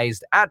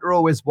Supersized, at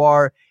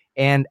Rowiswar,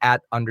 and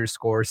at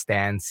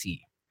 _Stan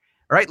C.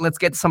 All right, let's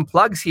get some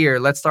plugs here.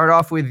 Let's start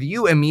off with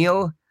you,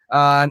 Emil.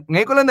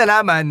 Ngayon ko lang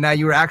nalaman na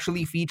you were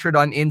actually featured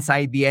on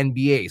Inside the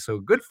NBA. So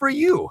good for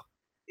you.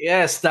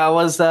 Yes, that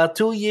was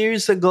 2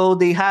 years ago.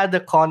 They had a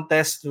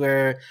contest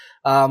where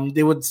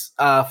they would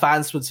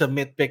fans would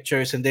submit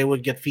pictures and they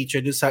would get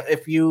featured.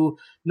 If you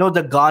know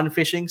the gone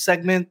fishing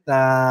segment,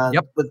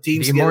 with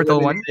teams the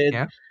immortal one.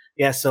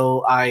 Yeah.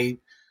 So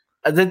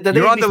the You're day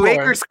on before, the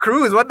Lakers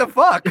cruise. What the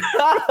fuck?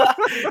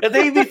 the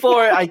day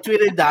before, I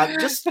tweeted that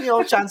just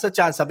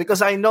chansa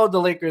because I know the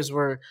Lakers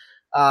were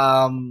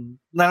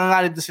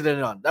nangangalib na sila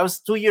noon. That was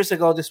 2 years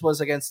ago. This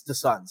was against the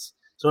Suns.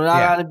 So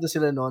nangangalib na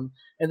sila noon.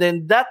 And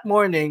then that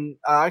morning,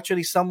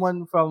 actually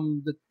someone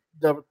from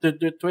the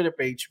Twitter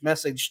page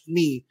messaged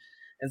me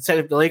and said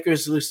if the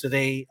Lakers lose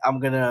today, I'm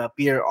gonna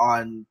appear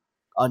on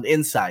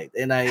Inside,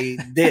 and I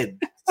did.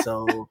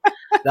 So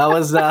that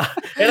was and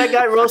I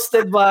got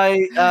roasted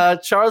by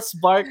Charles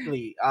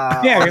Barkley.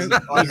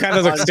 You kind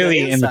of look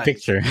silly in the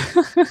picture.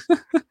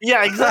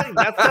 Yeah, exactly.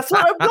 That's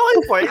what I'm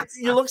going for.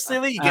 You look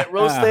silly, you get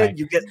roasted,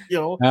 you get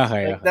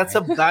that's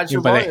a badge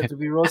of honor to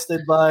be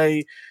roasted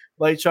by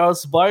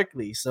Charles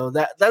Barkley. So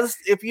that's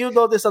if you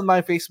notice on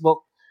my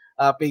Facebook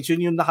page, yun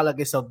yung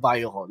nakalagay sa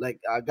bio ko.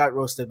 Like, I got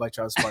roasted by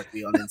Charles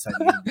Barkley on Inside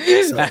the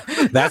NBA. So,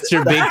 that's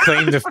your big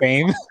claim to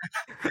fame?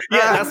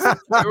 Yeah,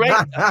 that's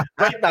right now.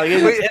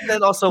 And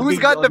then also, who's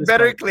got the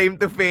better claim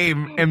to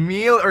fame?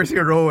 Emil or si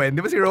Rowan?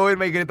 Di ba si Rowan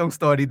may ganitong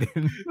story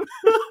din?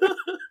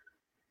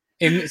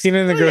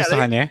 Sino nag-roast sa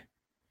kanya?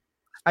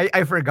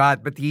 I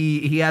forgot, but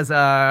he has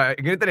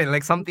ganito rin,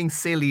 like something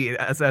silly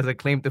as a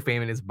claim to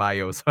fame in his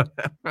bio. So.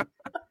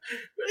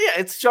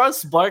 Yeah, it's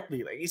Charles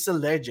Barkley. Like, he's a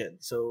legend.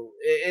 So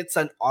it's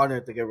an honor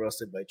to get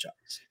roasted by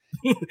Charles.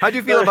 How do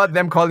you feel about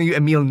them calling you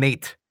Emil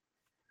Nate?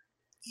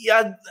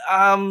 Yeah,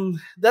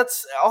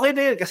 that's okay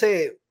din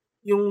kasi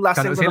yung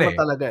last time ko naman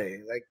talaga eh.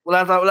 Like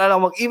wala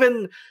na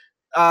even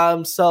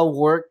sa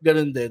work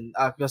ganun din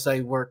because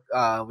I work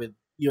with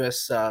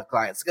US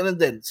clients. Ganun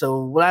din.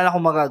 So wala na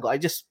akong magagawa. I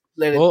just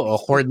let it.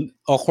 Oh,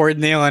 awkward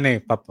na yung ano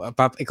eh.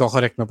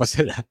 Iko-correct mo pa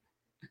sila.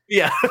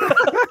 Yeah.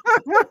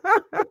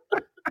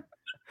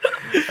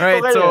 All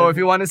right, so if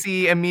you want to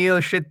see Emil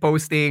shit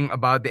posting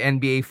about the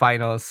NBA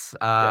Finals,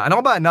 ano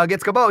ka ba?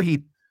 Nuggets ka ba o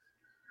Heat?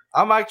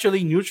 I'm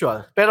actually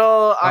neutral.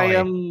 Pero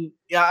I'm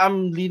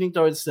leaning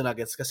towards the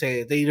Nuggets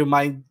kasi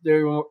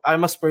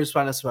I'm a Spurs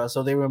fan as well,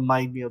 so they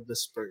remind me of the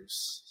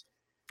Spurs.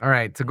 All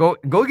right, so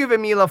go give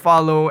Emil a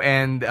follow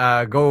and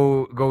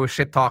go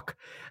shit talk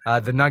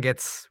the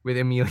Nuggets with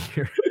Emil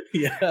here.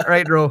 Yeah. All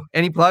right, Ro,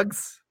 any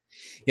plugs?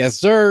 Yes,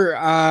 sir.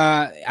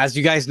 As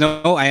you guys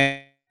know,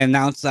 I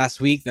announced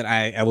last week that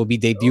I will be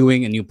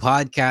debuting a new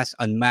podcast,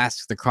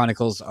 Unmask the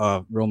Chronicles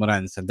of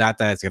Romaran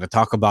Sandata. It's going to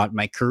talk about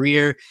my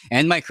career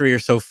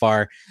so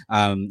far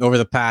over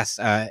the past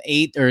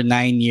 8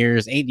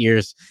 years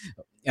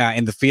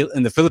in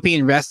the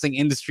Philippine wrestling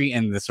industry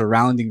and the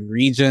surrounding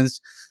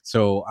regions.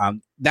 So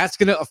that's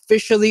going to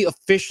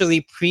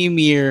officially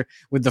premiere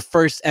with the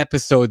first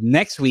episode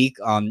next week.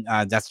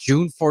 That's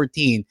June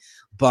 14th.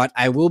 But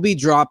I will be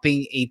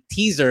dropping a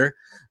teaser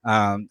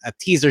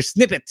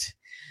snippet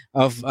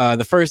of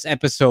the first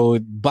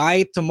episode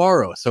by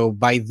tomorrow. So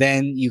by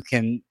then you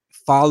can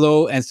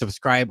follow and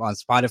subscribe on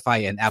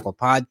Spotify and Apple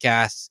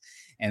Podcasts,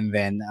 and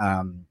then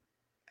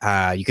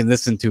you can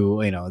listen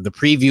to the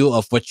preview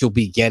of what you'll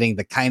be getting,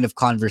 the kind of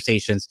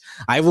conversations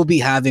I will be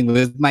having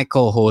with my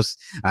co-host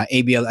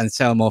ABL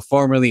Anselmo,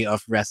 formerly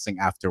of Wrestling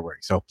After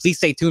Work. So please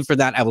stay tuned for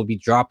that. I will be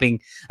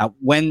dropping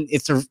when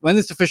it's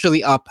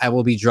officially up. I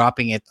will be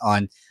dropping it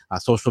on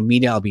social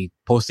media. I'll be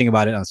posting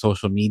about it on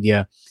social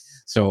media.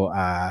 So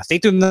stay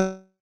tuned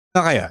na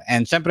kayo.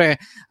 And syempre,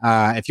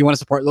 if you want to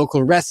support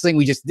local wrestling,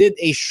 we just did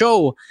a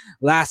show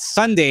last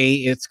Sunday.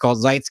 It's called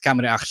Lights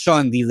Camera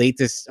Action, the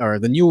latest or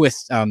the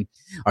newest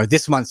or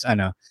this month's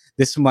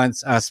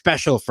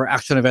special for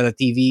Action Novela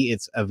TV.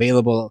 It's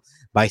available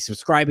by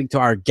subscribing to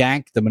our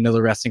Gank, the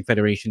Manila Wrestling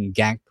Federation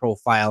Gank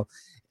profile.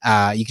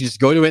 You can just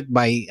go to it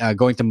by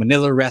going to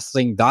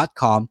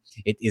manilawrestling.com.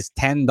 It is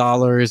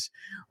 $10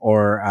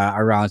 or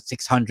around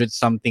 600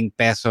 something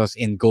pesos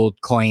in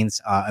gold coins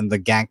on the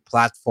Gank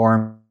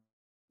platform.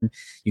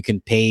 You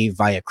can pay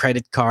via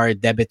credit card,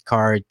 debit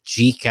card,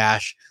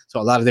 GCash. So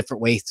a lot of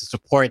different ways to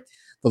support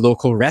the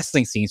local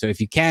wrestling scene. So if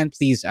you can,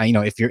 please,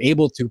 if you're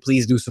able to,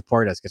 please do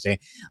support us, because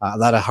a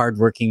lot of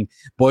hardworking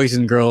boys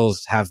and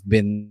girls have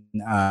been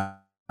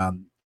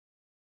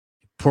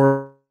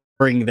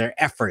pouring their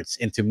efforts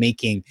into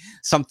making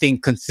something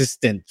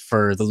consistent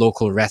for the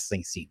local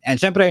wrestling scene. And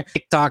syempre,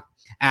 TikTok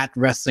at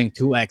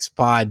Wrestling2X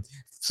Pod.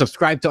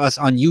 Subscribe to us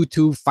on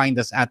YouTube. Find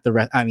us at the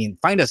Wrestling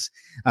Podcast.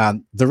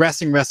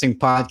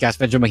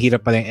 Medyo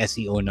mahirap pala yung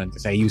SEO nun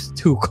because I use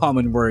 2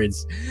 common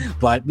words.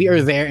 But we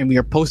are there and we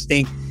are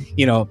posting,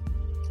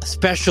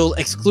 special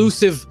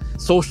exclusive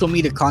social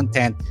media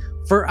content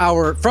from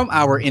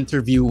our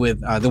interview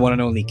with the one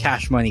and only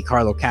Cash Money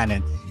Carlo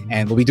Cannon.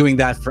 And we'll be doing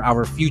that for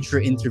our future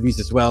interviews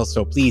as well.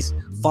 So please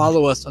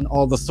follow us on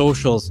all the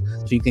socials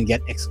so you can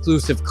get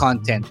exclusive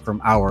content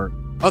from our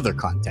other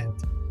content.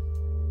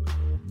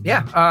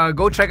 Yeah,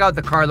 go check out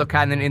the Carlo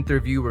Cannon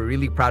interview. We're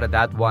really proud of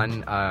that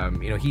one.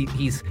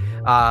 He's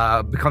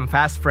become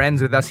fast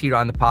friends with us here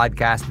on the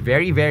podcast.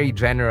 Very, very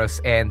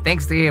generous. And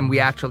thanks to him, we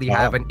actually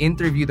have an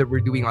interview that we're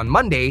doing on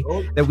Monday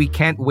that we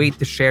can't wait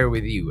to share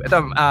with you.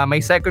 Ito, my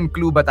second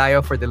clue ba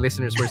tayo for the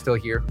listeners who are still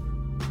here?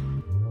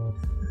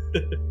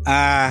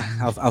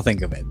 I'll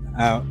think of it.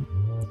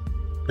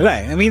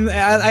 Right. I mean,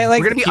 I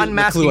like. We're gonna be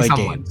unmasking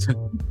someone.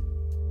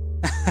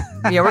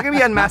 Yeah, we're gonna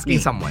be unmasking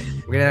someone.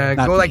 We're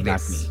gonna go like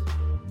this.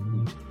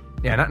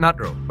 Yeah, not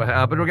Ro,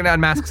 but we're gonna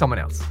unmask someone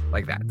else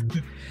like that.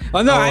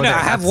 Oh no, I know. I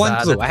have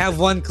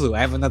one clue. I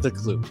have another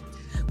clue.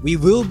 We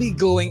will be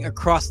going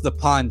across the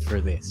pond for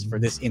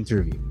this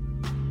interview.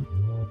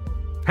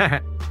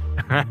 Okay,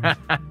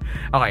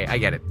 I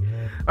get it.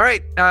 All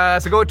right,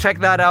 so go check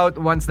that out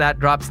once that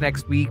drops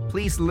next week.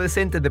 Please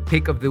listen to the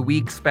Pick of the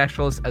Week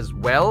specials as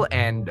well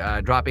and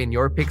drop in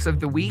your picks of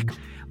the week.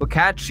 We'll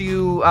catch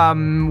you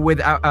with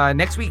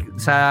next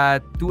week's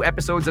 2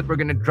 episodes that we're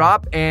going to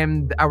drop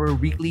and our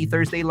weekly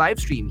Thursday live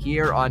stream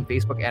here on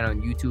Facebook and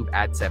on YouTube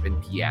at 7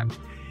 p.m.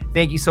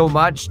 Thank you so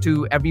much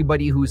to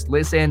everybody who's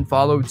listened,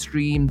 followed,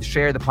 streamed,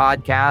 shared the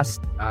podcast.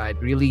 It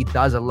really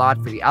does a lot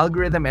for the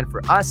algorithm and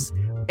for us.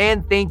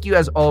 And thank you,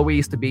 as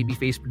always, to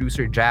Babyface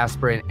producer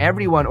Jasper and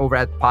everyone over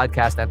at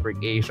Podcast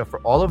Network Asia for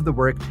all of the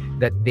work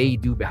that they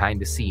do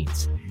behind the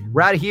scenes.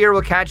 We're out here.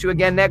 We'll catch you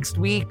again next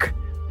week.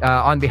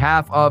 On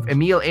behalf of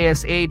Emil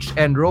ASH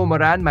and Ro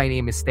Moran, my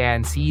name is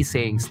Stan C,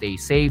 saying stay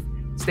safe,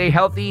 stay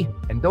healthy,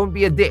 and don't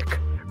be a dick.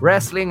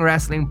 Wrestling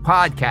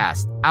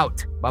Podcast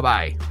out.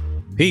 Bye-bye.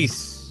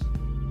 Peace.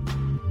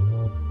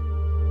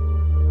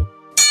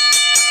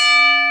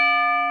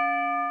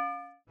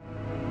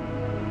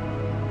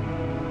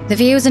 The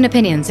views and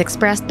opinions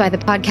expressed by the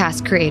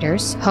podcast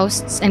creators,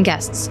 hosts, and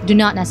guests do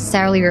not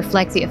necessarily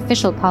reflect the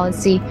official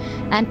policy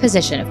and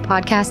position of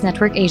Podcast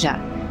Network Asia,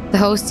 the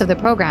hosts of the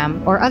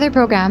program, or other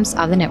programs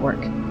of the network.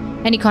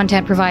 Any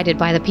content provided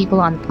by the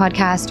people on the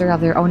podcast are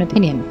of their own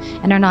opinion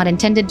and are not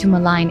intended to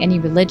malign any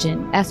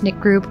religion, ethnic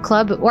group,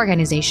 club,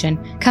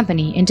 organization,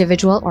 company,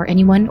 individual, or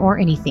anyone or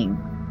anything.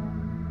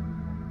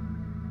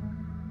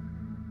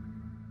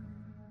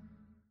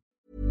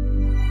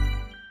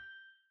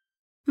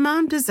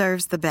 Mom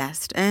deserves the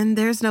best, and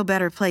there's no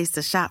better place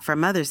to shop for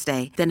Mother's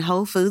Day than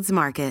Whole Foods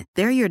Market.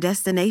 They're your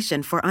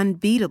destination for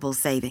unbeatable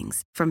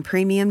savings, from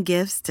premium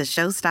gifts to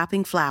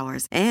show-stopping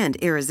flowers and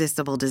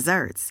irresistible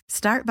desserts.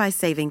 Start by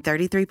saving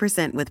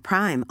 33% with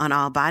Prime on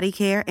all body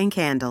care and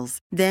candles.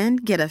 Then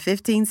get a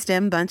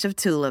 15-stem bunch of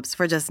tulips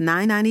for just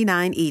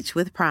 $9.99 each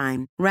with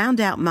Prime.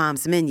 Round out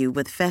Mom's menu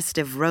with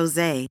festive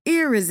rosé,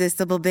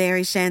 irresistible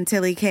berry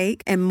chantilly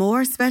cake, and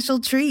more special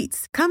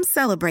treats. Come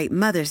celebrate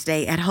Mother's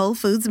Day at Whole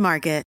Foods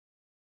Market.